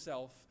humbled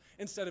himself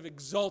instead of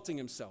exalting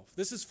himself.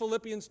 This is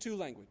Philippians 2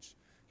 language.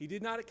 He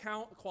did not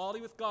account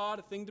equality with God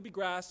a thing to be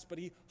grasped, but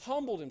he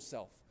humbled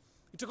himself.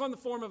 He took on the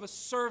form of a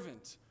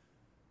servant.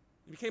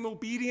 He became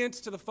obedient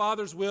to the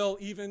Father's will,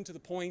 even to the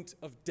point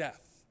of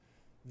death.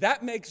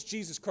 That makes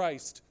Jesus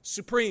Christ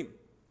supreme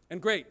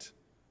and great.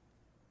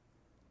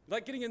 You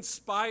like getting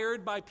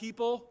inspired by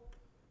people?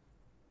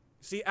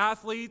 You see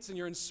athletes and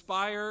you're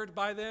inspired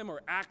by them,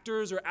 or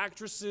actors or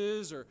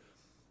actresses, or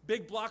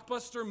big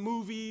blockbuster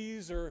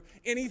movies, or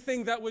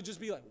anything that would just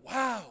be like,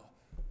 wow,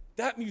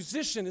 that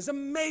musician is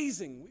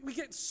amazing. We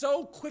get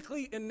so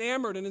quickly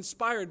enamored and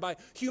inspired by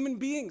human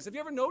beings. Have you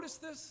ever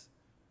noticed this?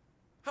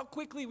 How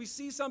quickly we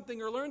see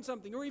something or learn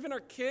something, or even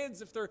our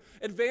kids, if they're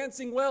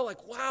advancing well,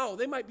 like, wow,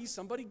 they might be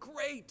somebody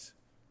great.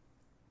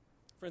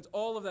 Friends,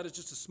 all of that is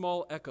just a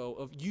small echo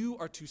of you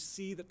are to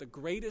see that the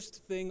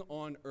greatest thing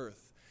on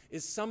earth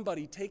is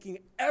somebody taking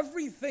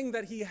everything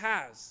that he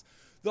has,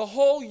 the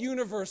whole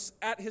universe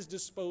at his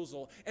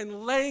disposal,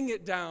 and laying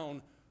it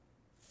down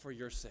for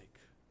your sake.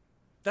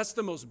 That's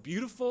the most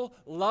beautiful,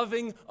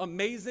 loving,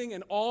 amazing,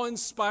 and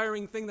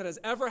awe-inspiring thing that has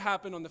ever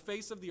happened on the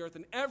face of the earth.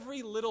 And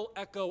every little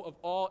echo of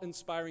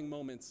awe-inspiring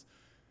moments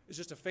is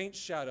just a faint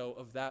shadow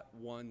of that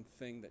one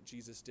thing that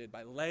Jesus did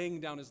by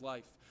laying down his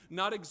life,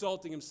 not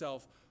exalting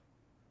himself,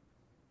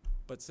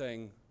 but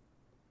saying,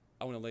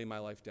 I want to lay my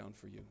life down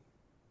for you.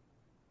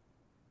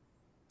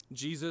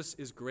 Jesus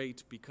is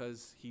great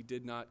because he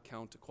did not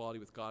count equality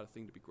with God a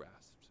thing to be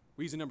grasped.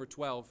 Reason number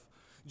 12,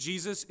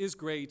 Jesus is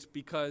great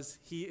because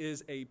he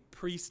is a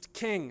priest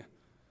king.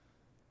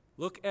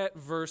 Look at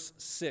verse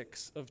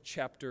 6 of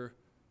chapter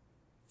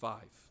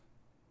 5.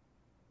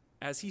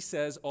 As he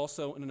says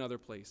also in another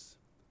place,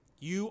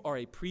 you are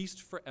a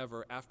priest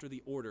forever after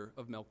the order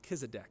of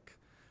Melchizedek.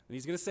 And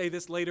he's going to say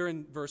this later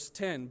in verse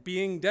 10,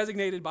 being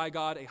designated by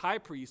God a high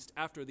priest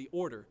after the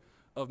order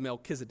of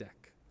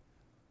Melchizedek.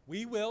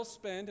 We will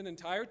spend an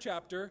entire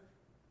chapter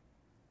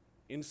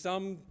in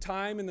some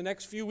time in the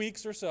next few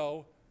weeks or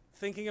so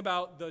thinking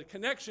about the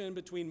connection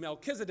between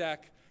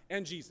Melchizedek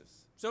and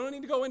Jesus. So I don't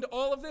need to go into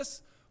all of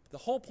this. But the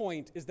whole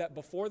point is that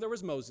before there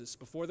was Moses,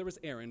 before there was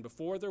Aaron,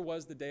 before there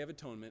was the Day of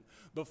Atonement,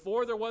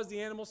 before there was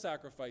the animal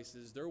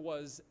sacrifices, there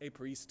was a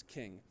priest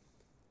king,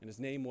 and his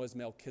name was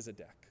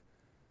Melchizedek.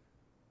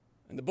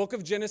 In the book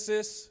of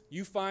Genesis,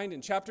 you find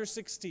in chapter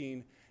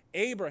 16,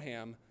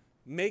 Abraham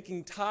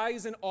making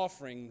tithes and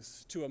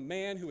offerings to a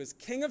man who is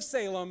king of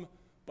Salem,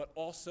 but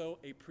also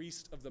a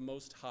priest of the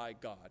Most High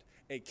God,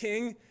 a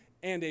king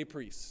and a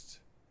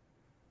priest.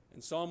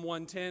 And Psalm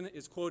 110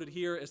 is quoted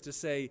here as to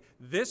say,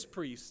 this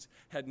priest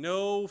had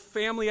no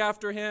family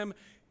after him.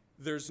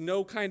 There's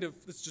no kind of,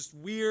 it's just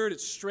weird,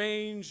 it's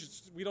strange,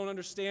 we don't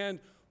understand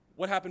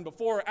what happened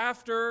before or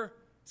after.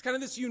 It's kind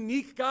of this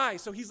unique guy,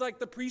 so he's like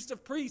the priest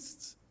of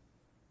priests.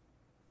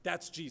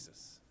 That's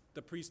Jesus,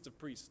 the priest of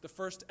priests, the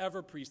first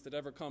ever priest that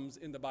ever comes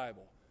in the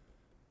Bible.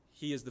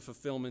 He is the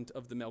fulfillment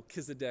of the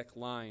Melchizedek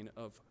line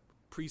of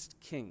priest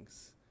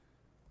kings.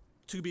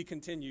 To be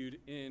continued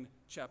in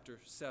chapter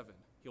 7.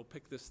 He'll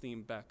pick this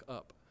theme back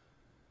up.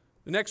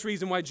 The next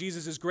reason why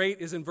Jesus is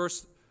great is in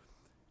verse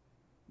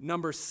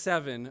number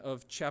 7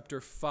 of chapter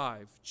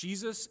 5.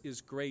 Jesus is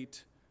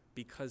great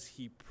because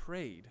he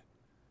prayed.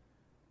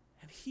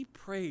 And he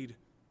prayed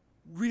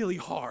really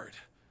hard.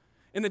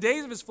 In the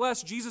days of his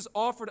flesh, Jesus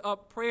offered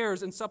up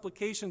prayers and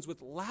supplications with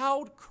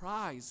loud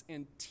cries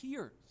and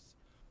tears.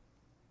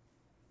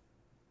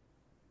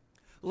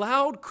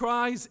 Loud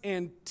cries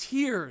and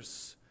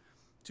tears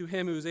to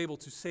him who is able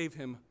to save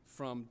him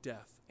from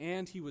death.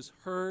 And he was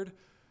heard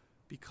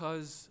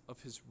because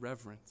of his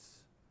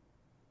reverence.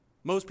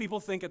 Most people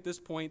think at this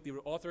point the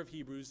author of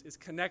Hebrews is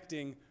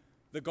connecting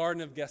the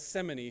Garden of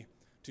Gethsemane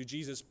to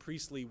Jesus'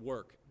 priestly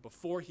work.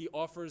 Before he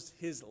offers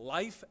his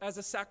life as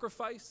a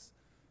sacrifice,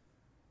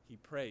 he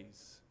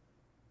prays.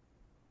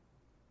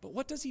 But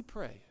what does he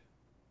pray?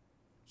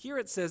 Here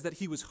it says that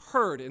he was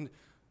heard, and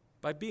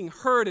by being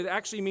heard, it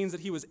actually means that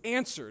he was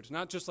answered,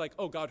 not just like,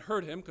 oh, God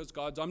heard him because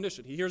God's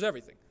omniscient. He hears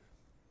everything.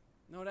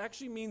 No, it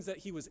actually means that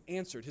he was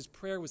answered. His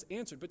prayer was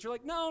answered. But you're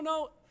like,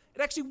 no,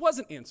 it actually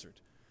wasn't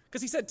answered.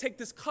 Because he said, take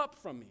this cup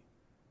from me.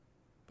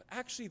 But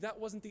actually, that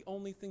wasn't the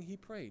only thing he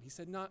prayed. He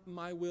said, not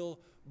my will,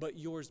 but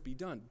yours be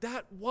done.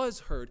 That was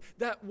heard.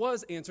 That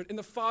was answered. And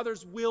the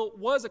Father's will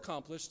was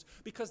accomplished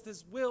because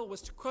his will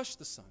was to crush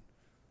the Son.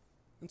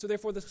 And so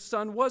therefore, the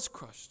Son was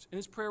crushed and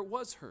his prayer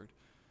was heard.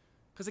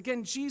 Because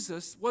again,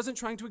 Jesus wasn't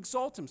trying to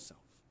exalt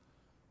himself.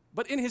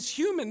 But in his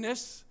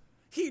humanness,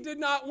 he did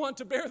not want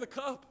to bear the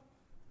cup.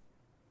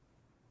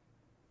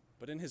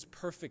 But in his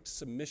perfect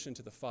submission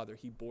to the Father,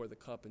 he bore the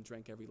cup and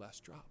drank every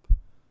last drop.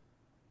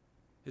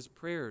 His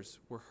prayers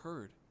were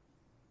heard.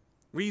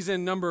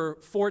 Reason number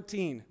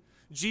 14,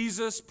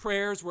 Jesus'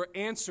 prayers were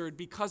answered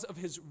because of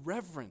his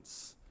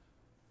reverence.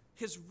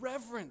 His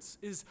reverence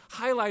is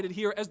highlighted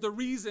here as the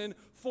reason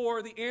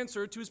for the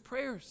answer to his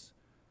prayers.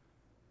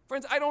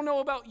 Friends, I don't know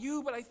about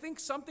you, but I think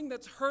something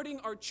that's hurting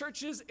our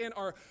churches and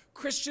our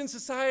Christian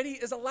society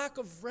is a lack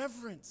of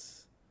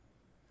reverence,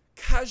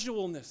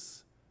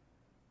 casualness.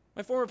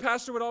 My former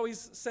pastor would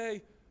always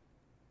say,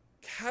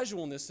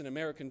 casualness in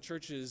American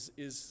churches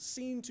is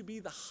seen to be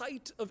the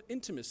height of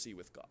intimacy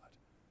with God.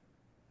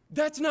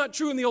 That's not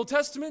true in the Old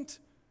Testament,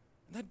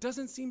 and that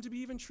doesn't seem to be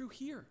even true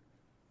here.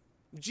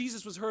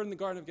 Jesus was heard in the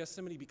Garden of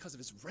Gethsemane because of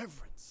his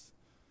reverence.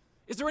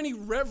 Is there any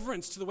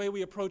reverence to the way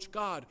we approach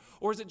God?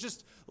 Or is it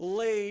just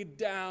laid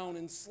down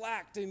and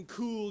slacked and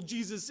cool,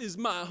 Jesus is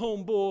my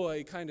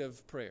homeboy kind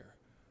of prayer?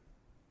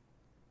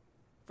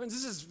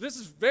 Friends, this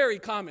is very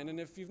common, and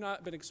if you've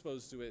not been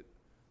exposed to it,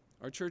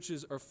 our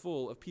churches are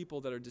full of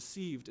people that are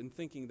deceived in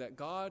thinking that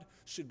God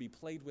should be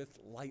played with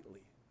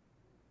lightly.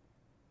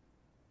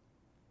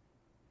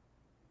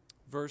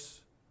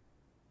 Verse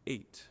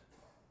 8,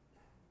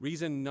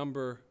 reason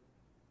number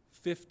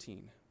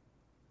 15.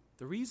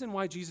 The reason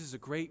why Jesus is a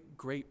great,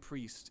 great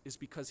priest is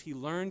because he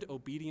learned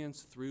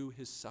obedience through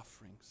his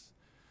sufferings.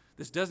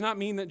 This does not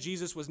mean that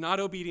Jesus was not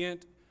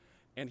obedient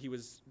and he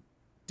was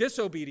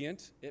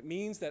disobedient. It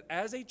means that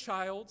as a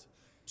child,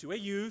 to a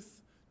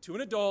youth, to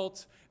an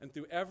adult, and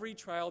through every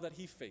trial that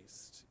he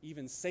faced,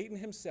 even Satan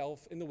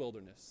himself in the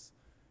wilderness,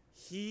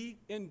 he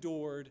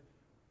endured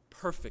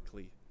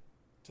perfectly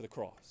to the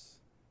cross.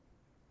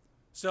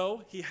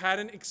 So he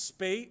hadn't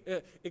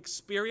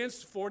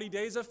experienced 40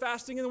 days of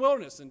fasting in the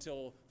wilderness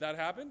until that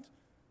happened,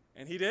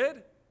 and he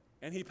did,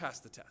 and he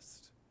passed the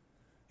test.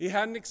 He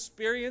hadn't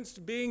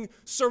experienced being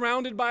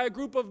surrounded by a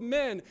group of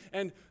men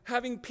and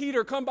having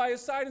Peter come by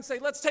his side and say,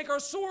 let's take our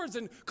swords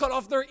and cut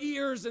off their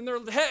ears and their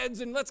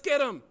heads and let's get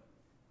them.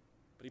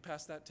 But he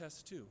passed that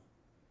test too,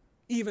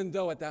 even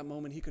though at that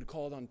moment he could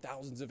call on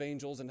thousands of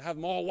angels and have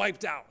them all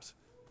wiped out.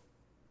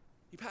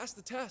 He passed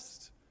the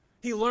test.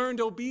 He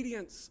learned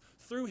obedience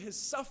through his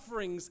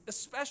sufferings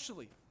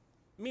especially,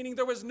 meaning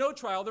there was no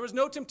trial, there was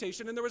no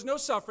temptation, and there was no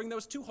suffering that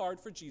was too hard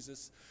for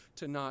Jesus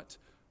to not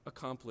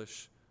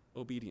accomplish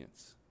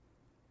obedience.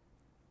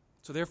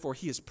 So therefore,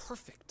 he is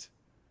perfect,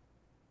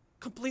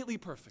 completely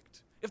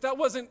perfect. If that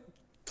wasn't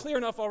clear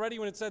enough already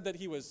when it said that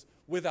he was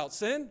without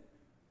sin,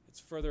 it's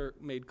further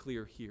made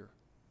clear here.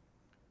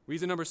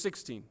 Reason number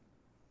 16.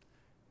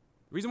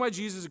 The reason why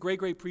Jesus is a great,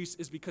 great priest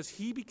is because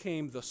he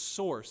became the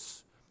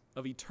source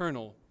of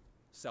eternal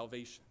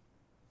salvation.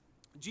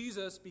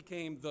 Jesus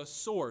became the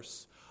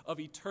source of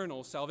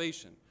eternal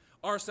salvation.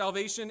 Our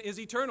salvation is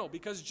eternal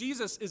because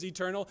Jesus is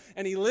eternal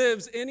and he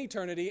lives in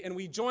eternity, and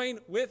we join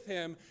with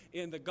him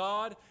in the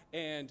God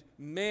and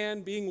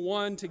man being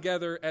one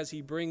together as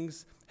he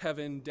brings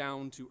heaven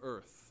down to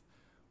earth.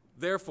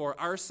 Therefore,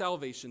 our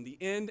salvation, the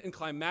end and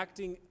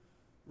climactic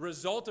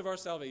result of our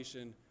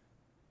salvation,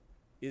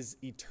 is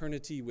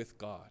eternity with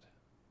God.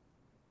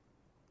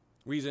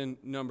 Reason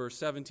number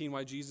 17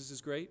 why Jesus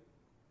is great,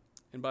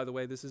 and by the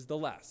way, this is the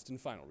last and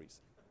final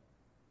reason,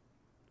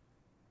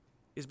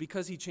 is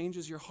because he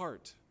changes your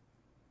heart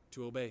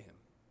to obey him.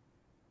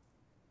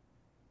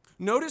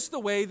 Notice the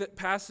way that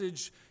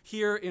passage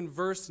here in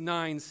verse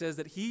 9 says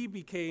that he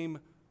became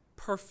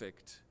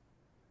perfect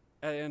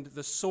and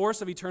the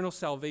source of eternal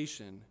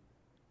salvation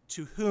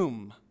to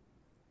whom?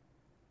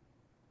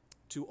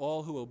 To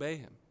all who obey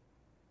him.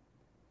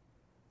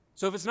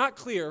 So if it's not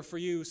clear for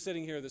you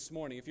sitting here this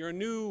morning, if you're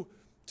new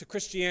to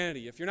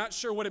Christianity, if you're not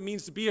sure what it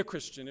means to be a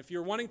Christian, if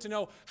you're wanting to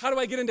know, how do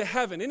I get into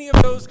heaven? Any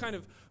of those kind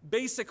of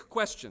basic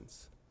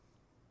questions.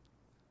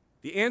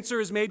 The answer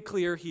is made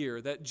clear here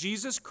that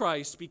Jesus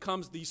Christ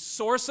becomes the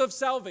source of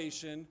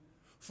salvation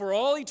for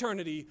all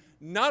eternity,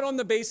 not on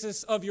the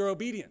basis of your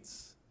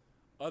obedience.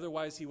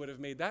 Otherwise, he would have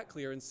made that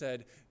clear and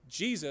said,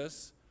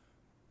 Jesus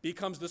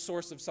becomes the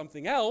source of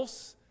something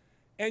else,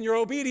 and your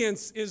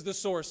obedience is the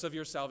source of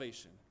your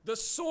salvation. The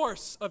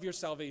source of your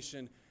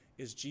salvation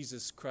is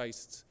Jesus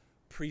Christ's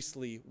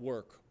priestly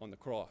work on the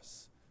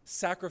cross,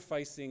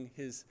 sacrificing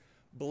his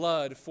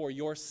blood for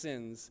your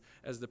sins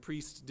as the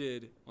priest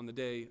did on the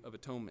Day of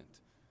Atonement.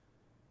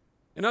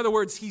 In other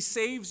words, he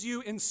saves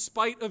you in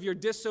spite of your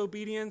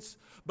disobedience,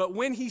 but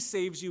when he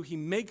saves you, he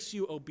makes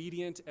you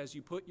obedient as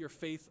you put your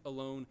faith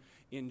alone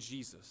in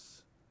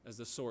Jesus as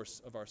the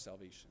source of our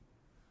salvation.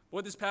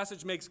 What this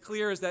passage makes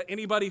clear is that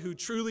anybody who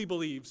truly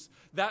believes,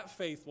 that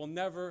faith will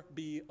never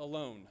be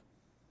alone.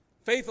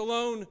 Faith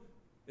alone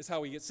is how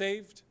we get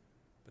saved,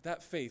 but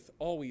that faith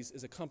always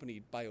is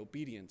accompanied by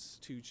obedience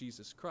to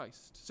Jesus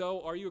Christ.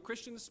 So, are you a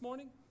Christian this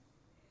morning?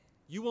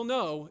 You will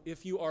know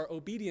if you are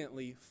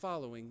obediently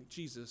following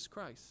Jesus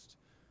Christ.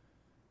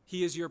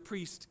 He is your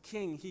priest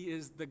king. He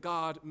is the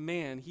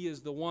God-man. He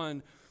is the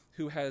one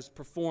who has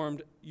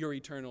performed your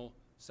eternal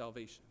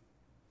salvation.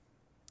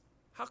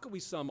 How can we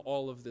sum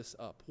all of this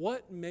up?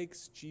 What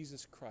makes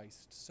Jesus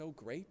Christ so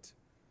great?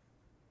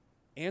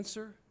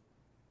 Answer: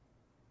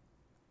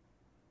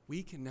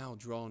 we can now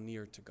draw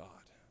near to God.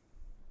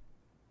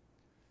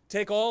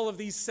 Take all of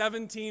these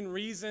 17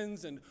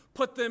 reasons and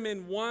put them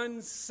in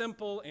one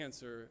simple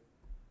answer,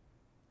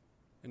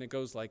 and it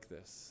goes like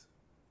this.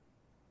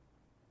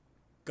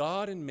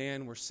 God and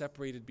man were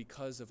separated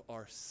because of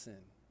our sin,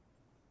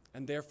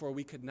 and therefore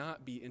we could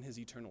not be in his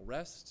eternal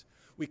rest.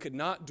 We could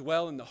not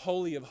dwell in the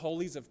holy of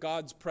holies of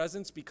God's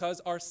presence because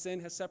our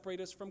sin has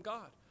separated us from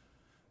God.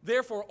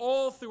 Therefore,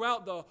 all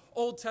throughout the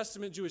Old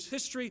Testament Jewish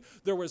history,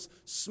 there was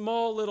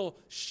small little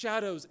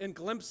shadows and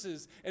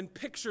glimpses and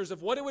pictures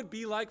of what it would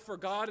be like for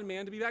God and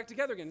man to be back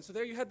together again. So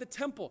there you had the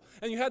temple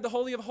and you had the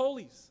Holy of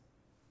Holies.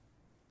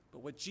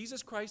 But what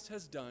Jesus Christ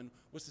has done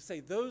was to say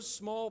those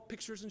small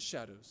pictures and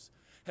shadows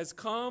has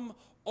come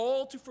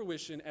all to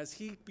fruition as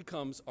he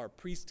becomes our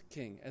priest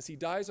king, as he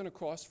dies on a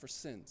cross for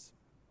sins,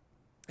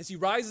 as he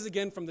rises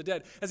again from the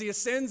dead, as he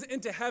ascends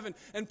into heaven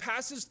and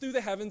passes through the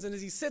heavens, and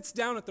as he sits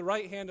down at the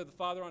right hand of the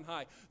Father on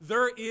high.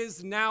 There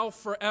is now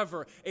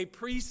forever a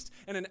priest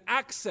and an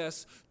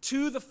access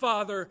to the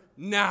Father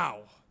now.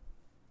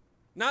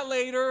 Not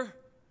later,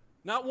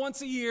 not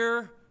once a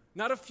year,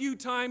 not a few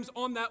times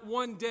on that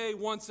one day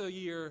once a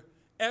year.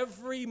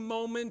 Every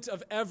moment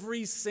of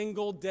every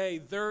single day,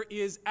 there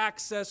is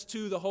access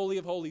to the Holy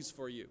of Holies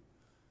for you.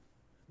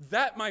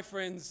 That, my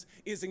friends,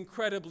 is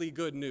incredibly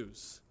good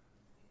news.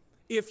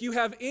 If you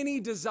have any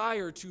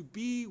desire to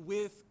be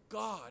with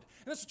God,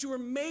 and that's what you were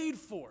made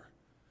for.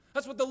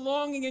 That's what the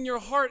longing in your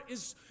heart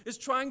is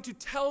trying to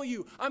tell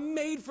you. I'm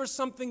made for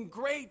something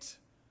great.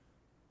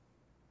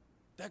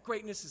 That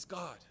greatness is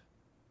God.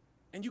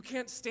 And you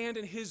can't stand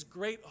in his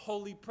great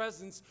holy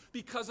presence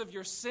because of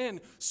your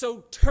sin.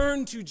 So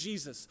turn to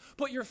Jesus.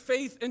 Put your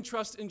faith and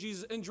trust in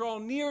Jesus and draw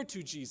near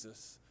to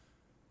Jesus,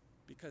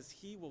 because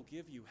he will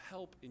give you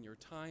help in your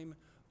time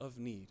of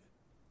need.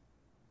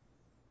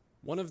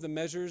 One of the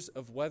measures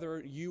of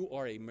whether you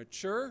are a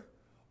mature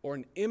or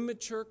an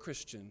immature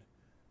Christian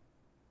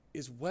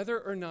is whether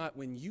or not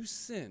when you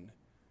sin,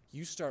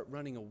 you start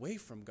running away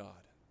from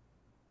God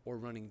or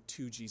running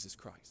to Jesus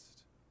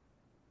Christ.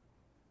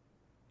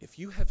 If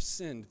you have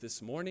sinned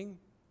this morning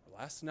or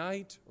last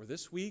night or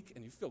this week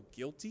and you feel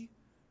guilty,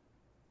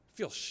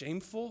 feel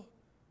shameful,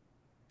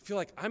 feel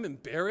like I'm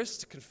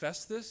embarrassed to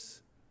confess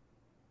this,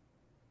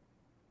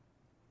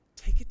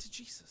 take it to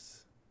Jesus.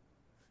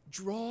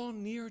 Draw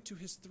near to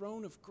his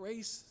throne of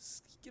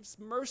grace. He gives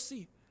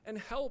mercy and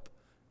help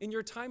in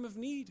your time of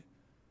need.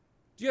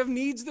 Do you have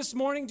needs this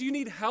morning? Do you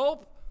need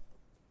help?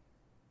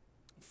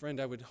 Friend,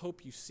 I would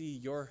hope you see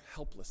your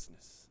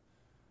helplessness,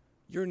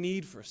 your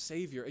need for a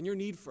Savior, and your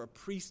need for a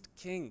priest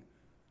king,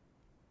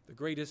 the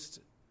greatest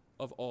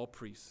of all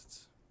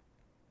priests.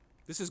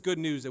 This is good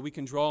news that we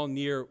can draw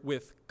near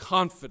with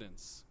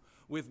confidence,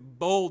 with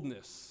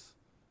boldness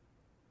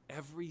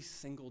every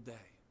single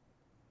day,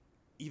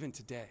 even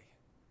today,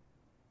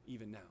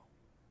 even now.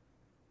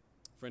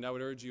 Friend, I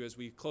would urge you as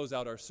we close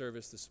out our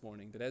service this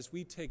morning that as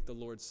we take the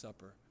Lord's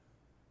Supper,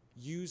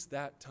 use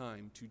that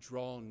time to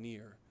draw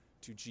near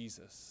to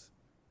Jesus.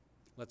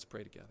 Let's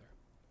pray together.